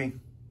team, baby.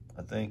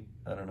 I think,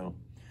 I don't know.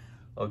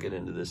 I'll get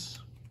into this.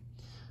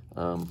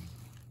 I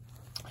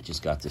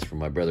just got this from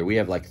my brother. We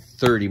have like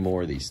 30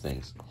 more of these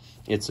things.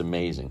 It's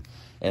amazing.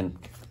 And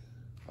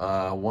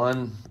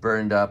one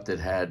burned up that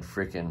had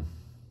freaking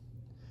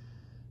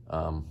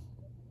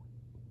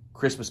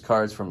Christmas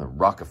cards from the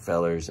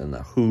Rockefellers and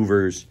the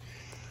Hoovers.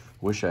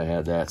 Wish I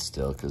had that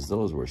still, because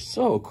those were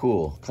so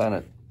cool. Kind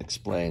of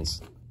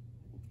explains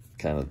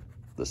kind of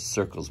the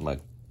circles my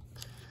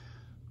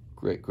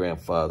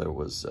great-grandfather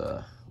was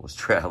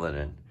traveling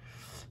in.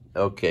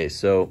 Okay,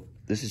 so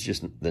this is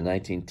just the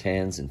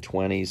 1910s and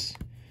 20s,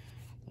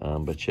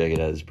 but check it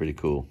out. It's pretty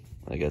cool.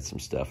 I got some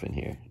stuff in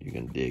here you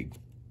can dig.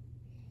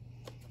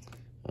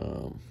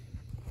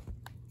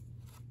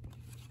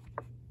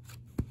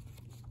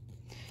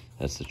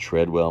 That's the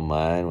Treadwell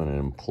mine when it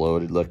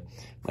imploded. Look,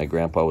 my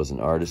grandpa was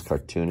an artist,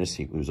 cartoonist.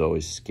 He was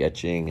always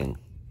sketching and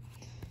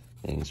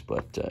things,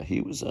 but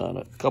he was on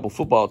a couple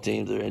football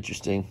teams that are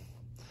interesting.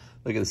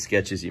 Look at the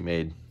sketches he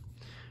made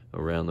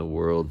around the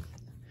world.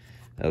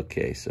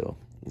 Okay, so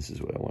this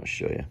is what I want to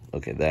show you.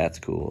 Okay, that's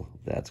cool.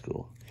 That's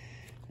cool.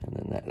 And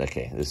then that,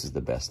 okay, this is the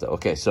best stuff.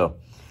 Okay, so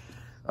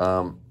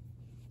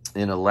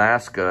in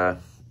Alaska,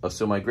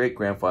 so my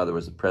great-grandfather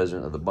was the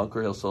president of the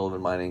Bunker Hill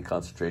Sullivan Mining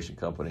Concentration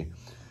Company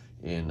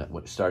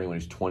starting when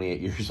he was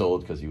 28 years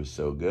old, because he was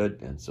so good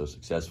and so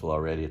successful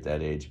already at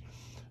that age,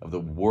 of the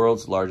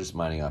world's largest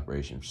mining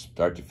operation,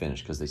 start to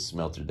finish, because they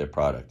smelted their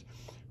product,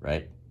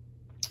 right?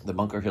 The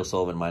Bunker Hill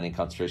Sullivan Mining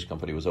Concentration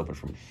Company was open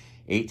from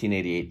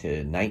 1888 to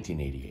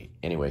 1988.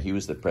 Anyway, he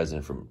was the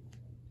president from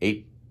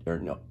he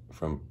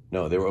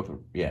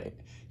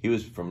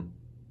was from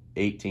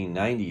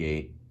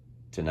 1898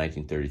 to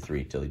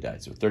 1933 till he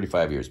died. So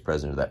 35 years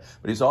president of that.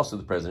 But he's also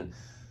the president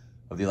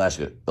of the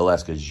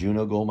Alaska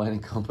Juneau Gold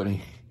Mining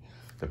Company,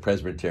 the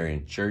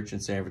Presbyterian Church in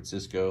San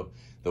Francisco,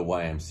 the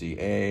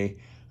YMCA,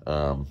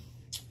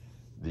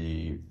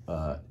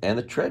 and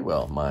the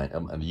Treadwell mine,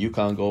 the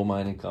Yukon Gold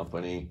Mining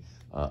Company,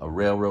 a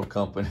railroad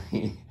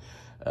company.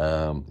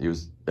 He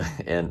was,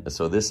 and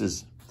so this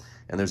is,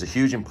 and there's a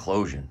huge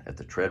implosion at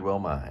the Treadwell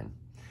mine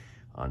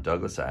on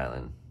Douglas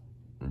Island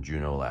in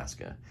Juneau,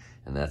 Alaska.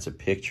 And that's a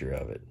picture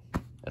of it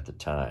at the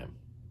time.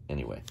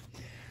 Anyway,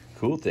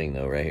 cool thing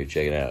though, right here,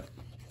 check it out.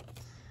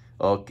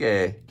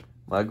 Okay,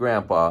 my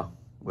grandpa,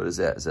 what is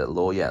that? Is that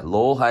Lowell? Yeah,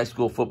 Lowell High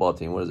School football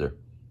team. What is there?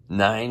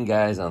 9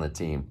 guys on the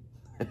team.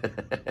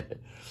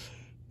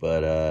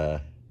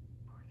 But,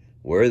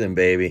 Worthing,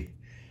 baby.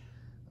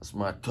 That's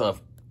my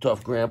tough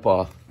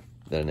grandpa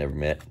that I never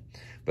met.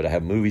 But I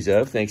have movies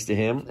of, thanks to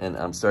him, and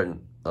I'm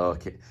starting,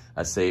 okay,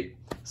 I saved,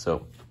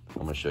 so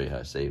I'm gonna show you how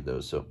I save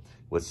those. So,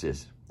 what's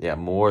this? Yeah,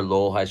 more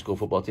Lowell High School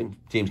football team.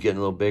 Team's getting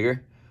a little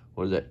bigger.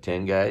 What is that,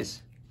 10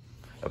 guys?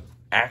 An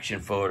action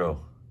photo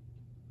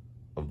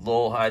of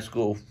Lowell High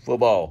School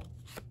football.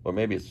 Or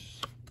maybe it's,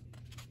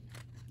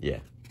 yeah.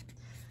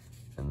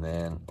 And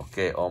then,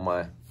 okay, all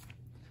my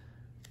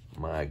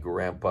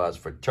grandpa's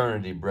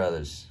fraternity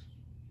brothers.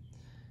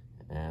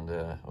 And,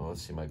 oh,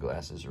 let's see, my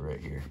glasses are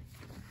right here.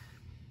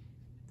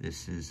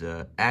 This is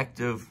an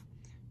active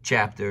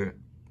chapter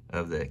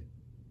of the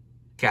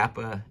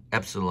Kappa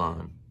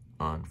Epsilon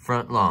on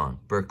Front Lawn,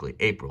 Berkeley,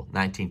 April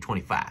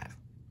 1925.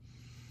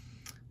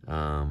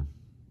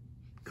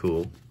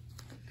 Cool.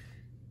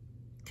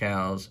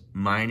 Cal's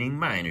Mining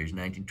Miners,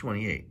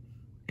 1928.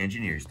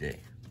 Engineers Day.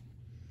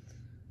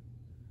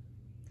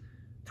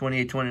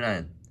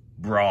 28-29.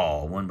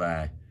 Brawl, won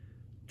by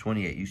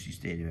 28 UC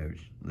Stadium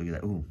average. Look at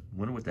that. Ooh,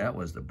 wonder what that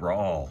was, the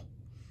brawl.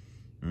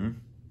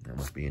 That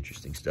must be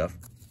interesting stuff.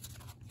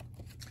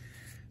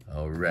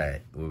 All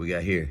right, what we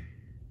got here?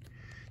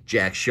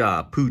 Jack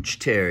Shaw, Pooch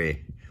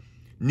Terry,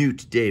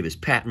 Newt Davis,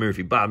 Pat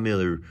Murphy, Bob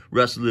Miller,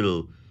 Russ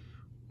Little,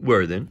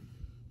 Worthen,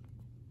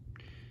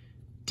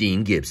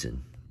 Dean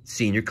Gibson,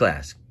 senior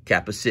class,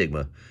 Kappa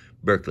Sigma,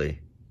 Berkeley,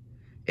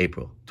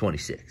 April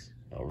 26.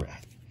 All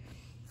right.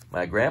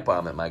 My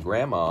grandpa met my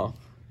grandma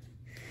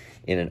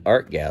in an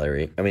art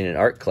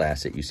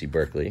class at UC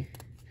Berkeley,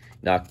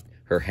 knocked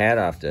her hat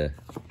off the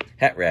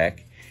hat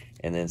rack,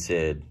 and then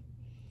said,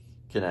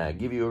 "Can I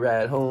give you a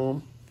ride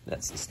home?"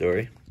 That's the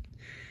story.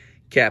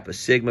 Kappa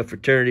Sigma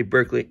Fraternity,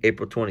 Berkeley,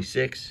 April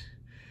 26.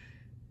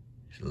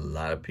 There's a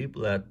lot of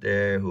people out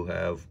there who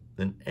have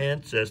an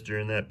ancestor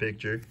in that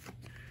picture.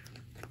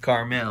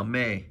 Carmel,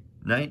 May,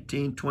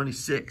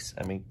 1926.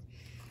 I mean,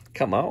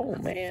 come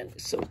on, man.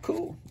 It's so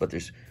cool. But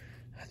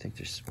I think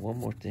there's one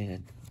more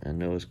thing I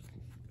know is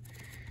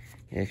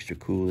extra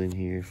cool in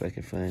here if I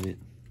can find it.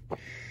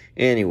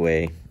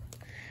 Anyway,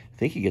 I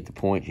think you get the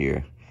point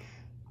here.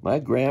 My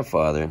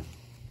grandfather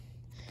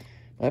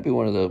might be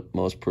one of the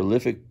most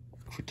prolific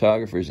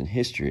photographers in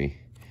history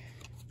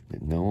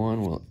that no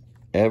one will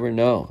ever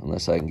know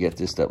unless I can get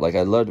this stuff. Like,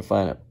 I'd love to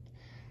find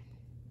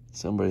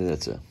somebody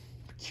that's a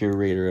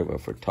curator of a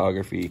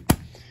photography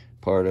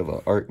part of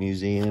an art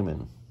museum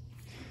and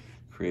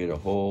create a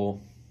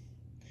whole,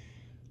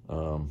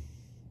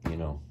 you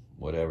know,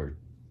 whatever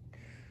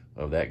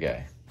of that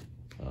guy.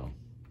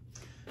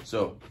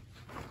 So,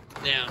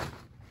 now,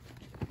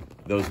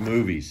 those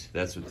movies,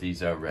 that's what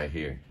these are right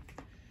here.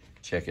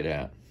 Check it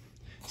out.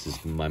 This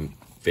is my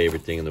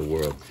favorite thing in the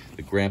world.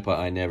 The Grandpa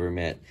I Never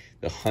Met.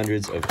 The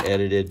hundreds of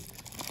edited,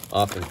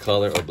 often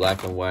color or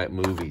black and white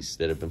movies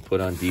that have been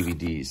put on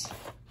DVDs.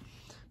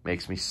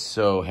 Makes me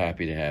so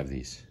happy to have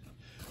these.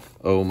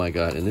 Oh my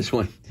God. And this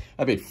one,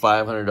 I paid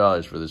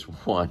 $500 for this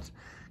one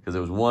because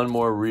there was one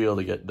more reel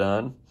to get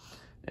done.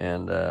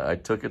 And I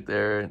took it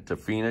there to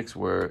Phoenix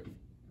where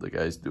the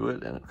guys do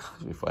it, and it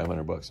cost me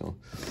 $500.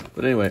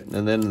 But anyway,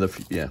 and then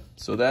yeah.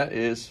 So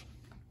that's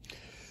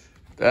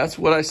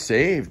what I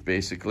saved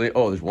basically.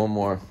 Oh, there's one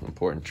more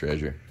important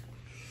treasure.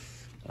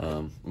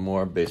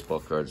 More baseball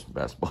cards,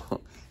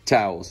 basketball,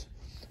 towels.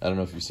 I don't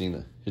know if you've seen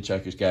the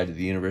Hitchhiker's Guide to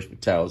the Universe,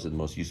 but towels are the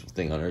most useful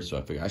thing on earth, so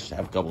I figured I should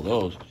have a couple of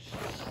those.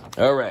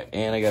 All right,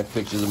 and I got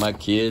pictures of my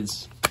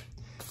kids,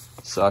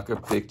 soccer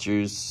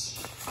pictures,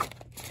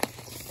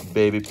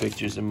 baby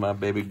pictures of my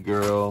baby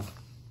girl,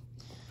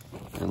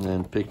 and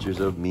then pictures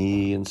of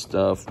me and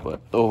stuff.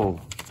 But, oh,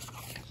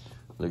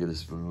 look at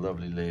this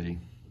lovely lady,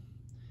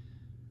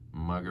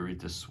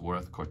 Margarita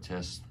Swarth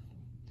Cortez.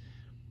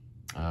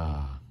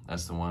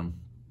 That's the one.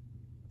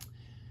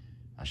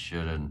 I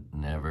should have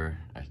never.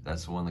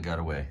 That's the one that got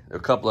away. There are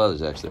a couple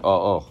others, actually.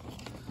 Oh,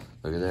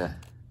 look at that.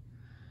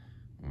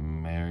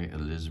 Mary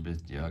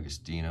Elizabeth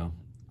D'Agostino.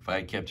 If I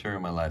had kept her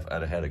in my life,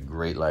 I'd have had a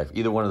great life.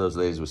 Either one of those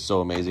ladies was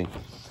so amazing.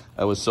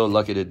 I was so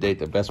lucky to date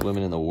the best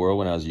women in the world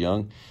when I was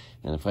young.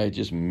 And if I had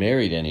just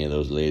married any of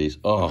those ladies,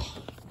 oh,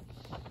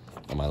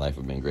 my life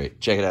would have been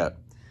great. Check it out.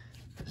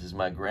 This is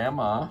my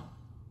grandma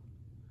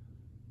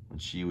when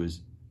she was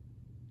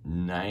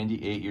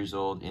 98 years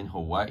old in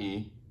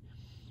Hawaii.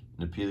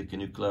 Napila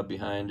Canoe Club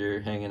behind her,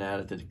 hanging out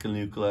at the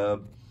canoe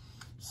club.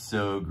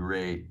 So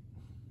great.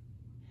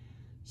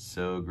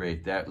 So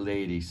great. That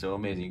lady, so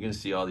amazing. You're going to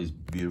see all these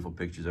beautiful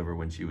pictures of her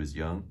when she was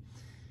young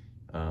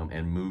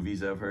and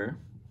movies of her.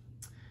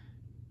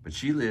 But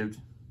she lived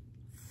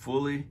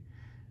fully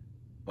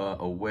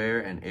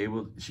aware and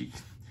able.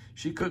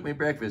 She cooked me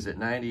breakfast at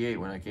 98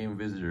 when I came and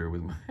visited her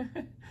with my.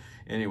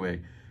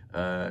 Anyway,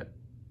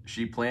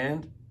 she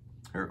planned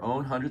her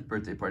own 100th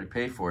birthday party,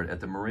 paid for it at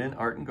the Marin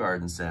Art and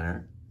Garden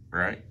Center,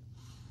 right?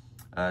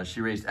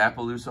 She raised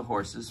Appaloosa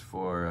horses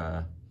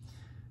for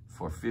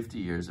 50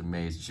 years.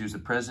 Amazing. She was the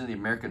president of the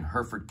American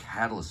Hereford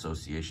Cattle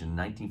Association in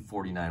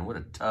 1949. What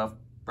a tough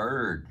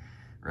bird,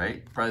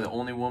 right? Probably the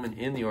only woman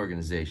in the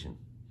organization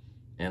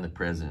and the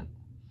president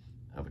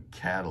of a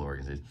cattle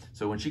organization.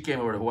 So when she came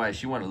over to Hawaii,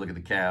 she wanted to look at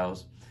the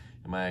cows.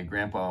 And my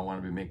grandpa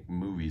wanted to make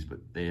movies, but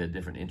they had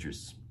different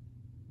interests.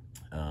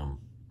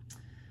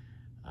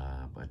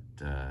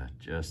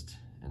 Just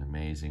an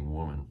amazing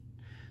woman.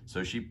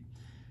 So she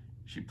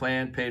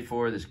planned, paid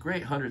for this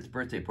great 100th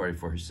birthday party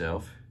for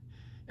herself.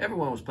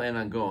 Everyone was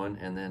planning on going,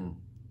 and then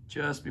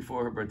just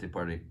before her birthday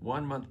party,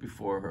 1 month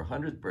before her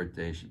 100th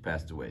birthday, she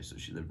passed away. So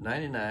she lived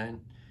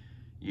 99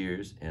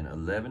 years and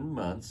 11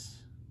 months,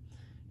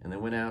 and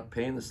then went out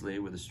painlessly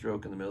with a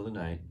stroke in the middle of the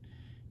night,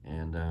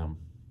 and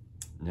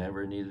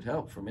never needed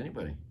help from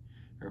anybody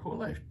her whole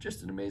life.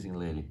 Just an amazing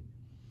lady.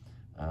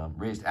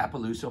 Raised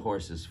Appaloosa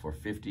horses for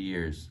 50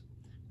 years.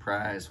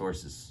 Prize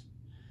horses.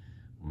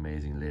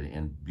 Amazing lady.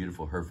 And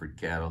beautiful Hereford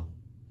cattle.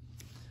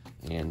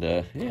 And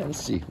yeah, let's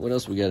see. What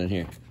else we got in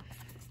here?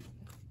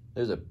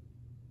 There's a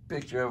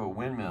picture of a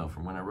windmill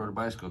from when I rode a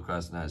bicycle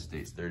across the United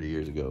States 30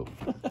 years ago.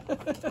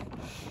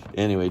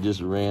 Anyway,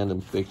 just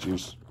random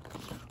pictures.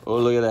 Oh,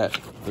 look at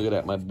that. Look at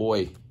that. My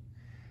boy.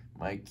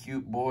 My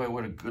cute boy.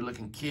 What a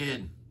good-looking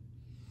kid.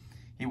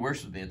 He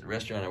works with me at the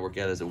restaurant I work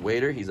at as a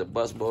waiter. He's a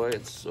busboy.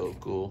 It's so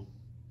cool.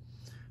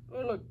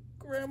 Oh, look,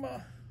 Grandma.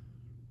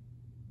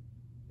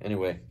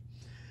 Anyway,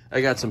 I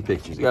got some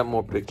pictures. I got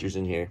more pictures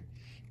in here.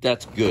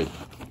 That's good.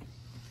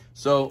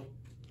 So,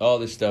 all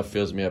this stuff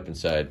fills me up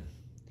inside.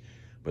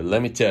 But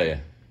let me tell you,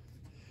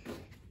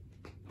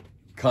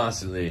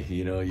 constantly,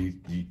 you know, you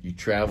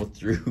travel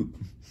through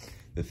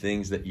the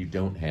things that you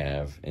don't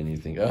have, and you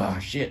think, oh,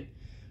 shit.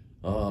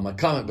 Oh, my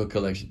comic book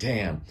collection,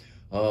 damn.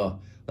 Oh,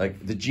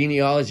 like the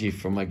genealogy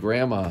from my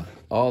grandma,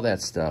 all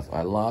that stuff,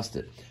 I lost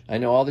it. I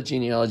know all the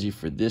genealogy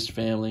for this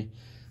family,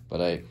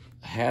 but I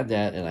had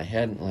that and I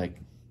hadn't like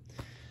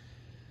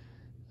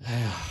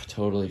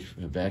totally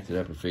backed it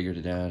up or figured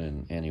it out.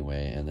 And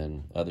anyway, and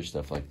then other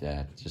stuff like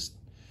that. Just,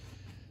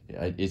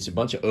 it's a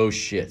bunch of oh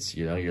shits,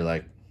 you know. You're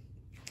like,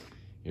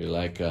 you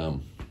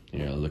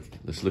know, look,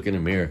 let's look in the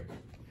mirror.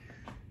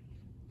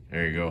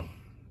 There you go.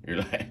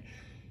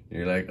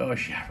 You're like, oh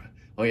shit.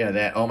 Oh yeah,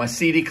 that. Oh, my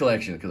CD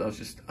collection, because I was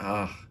just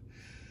I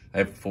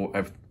have four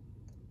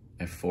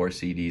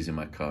CDs in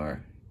my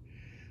car.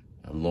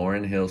 A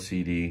Lauryn Hill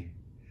CD,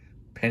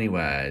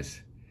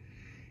 Pennywise,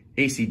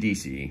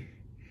 AC/DC,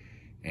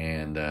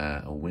 and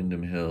a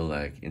Windham Hill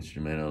like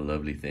instrumental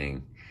lovely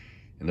thing.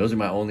 And those are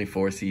my only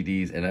 4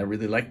 CDs, and I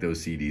really like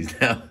those CDs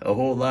now a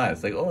whole lot.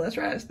 It's like, oh, that's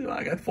right,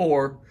 I got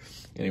 4.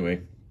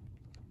 Anyway,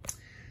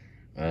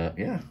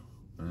 yeah,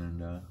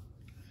 and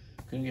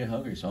couldn't get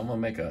hungry, so I'm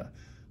gonna make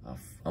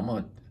I'm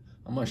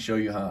gonna show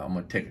you how I'm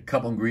gonna take a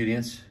couple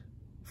ingredients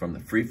from the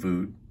free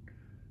food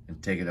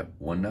and take it up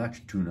 1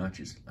 notch, 2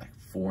 notches, like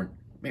 4,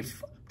 maybe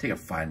take a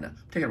 5 notch.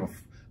 Take it up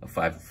a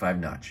 5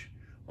 notch.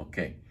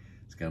 Okay,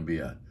 it's gonna be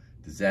a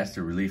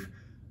disaster relief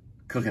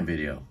cooking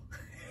video.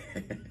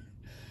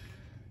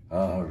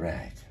 All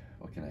right,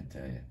 what can I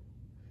tell you?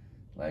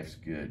 Life's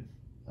good.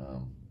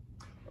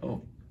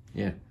 Oh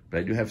yeah,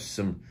 but I do have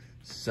some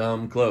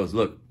clothes.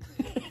 Look,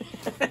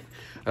 I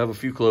have a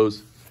few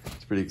clothes.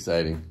 It's pretty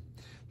exciting,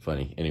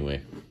 funny.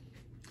 Anyway,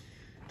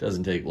 it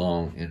doesn't take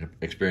long in an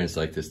experience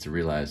like this to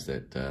realize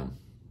that,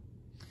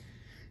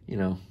 you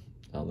know,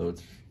 although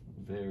it's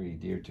very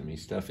dear to me,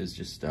 stuff is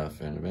just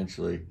stuff, and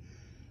eventually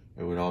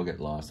it would all get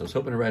lost. I was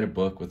hoping to write a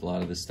book with a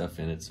lot of this stuff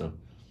in it, so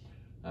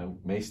I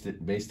may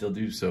still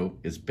do so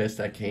as best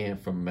I can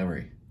from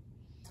memory.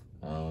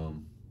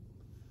 And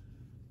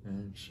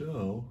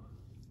so,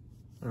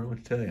 I don't know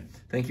what to tell you.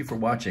 Thank you for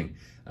watching.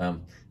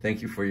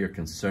 Thank you for your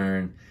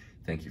concern.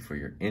 Thank you for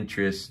your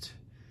interest.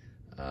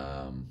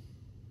 You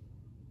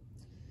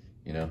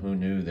know, who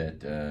knew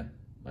that,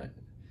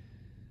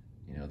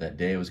 you know, that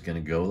day was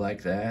going to go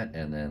like that,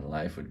 and then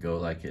life would go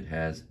like it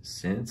has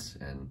since,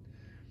 and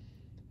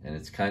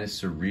it's kind of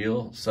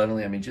surreal.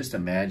 Suddenly, I mean, just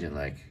imagine,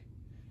 like,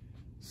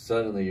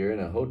 suddenly you're in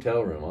a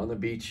hotel room on the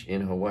beach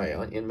in Hawaii,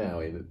 in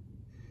Maui,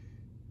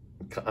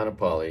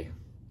 Kaanapali,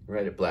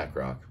 right at Black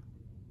Rock.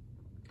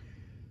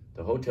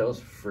 The hotel's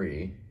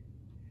free.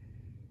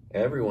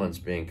 Everyone's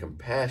being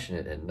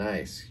compassionate and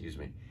nice, excuse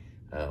me.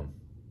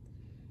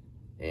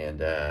 And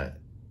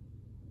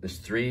there's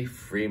 3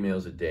 free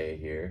meals a day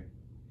here.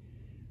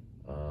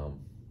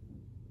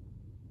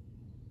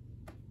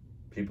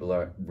 People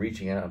are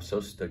reaching out. I'm so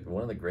stoked.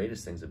 One of the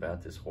greatest things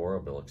about this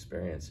horrible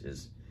experience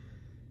is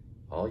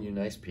all you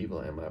nice people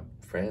and my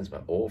friends, my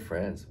old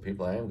friends,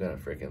 people I am gonna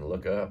freaking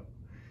look up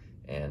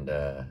and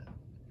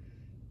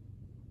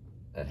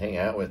hang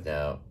out with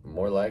now,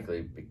 more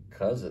likely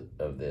because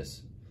of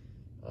this.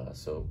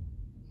 So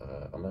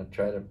I'm gonna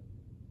try to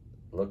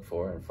look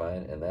for and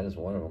find, and that is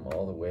one of them,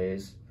 all the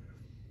ways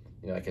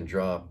You know, I can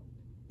draw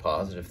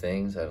positive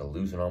things out of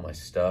losing all my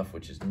stuff,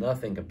 which is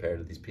nothing compared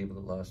to these people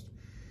that lost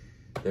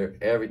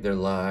their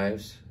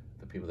lives,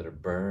 the people that are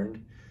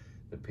burned,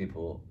 the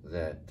people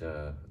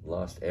that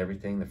lost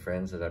everything, the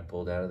friends that I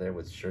pulled out of there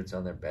with shirts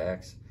on their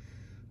backs.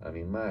 I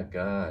mean, my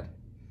God,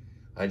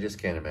 I just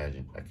can't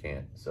imagine. I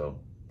can't. So,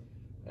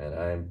 and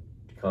I'm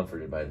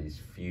comforted by these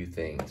few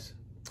things.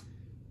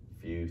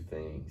 Few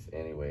things.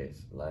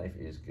 Anyways, life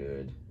is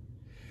good.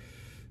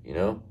 You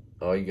know,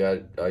 all you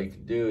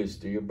can do is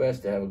do your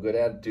best to have a good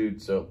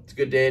attitude. So it's a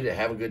good day to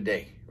have a good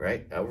day,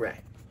 right? All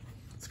right.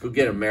 Let's go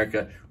get it,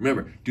 America.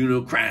 Remember, do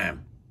no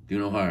crime, do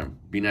no harm.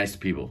 Be nice to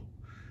people,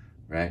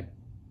 right?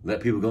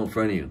 Let people go in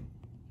front of you.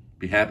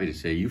 Be happy to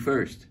say you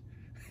first.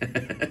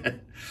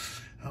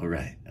 All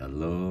right.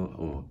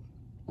 Hello.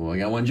 Oh, I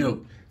got one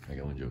joke.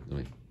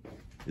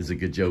 This is a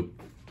good joke.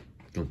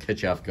 Gonna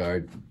catch you off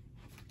guard.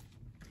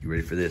 You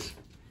ready for this?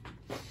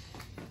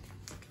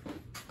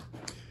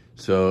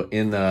 So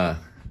in the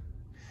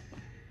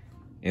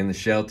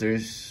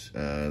shelters,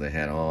 they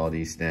had all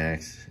these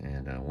snacks,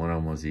 and one of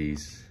them was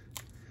these.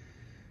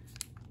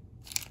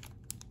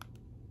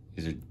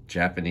 These are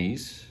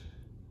Japanese.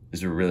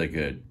 These are really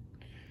good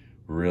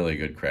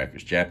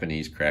crackers.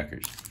 Japanese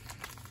crackers.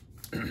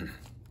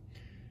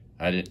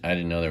 I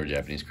didn't know they were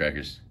Japanese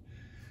crackers.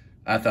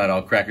 I thought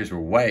all crackers were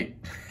white.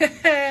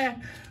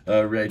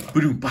 All right.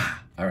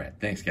 All right.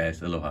 Thanks,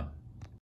 guys. Aloha.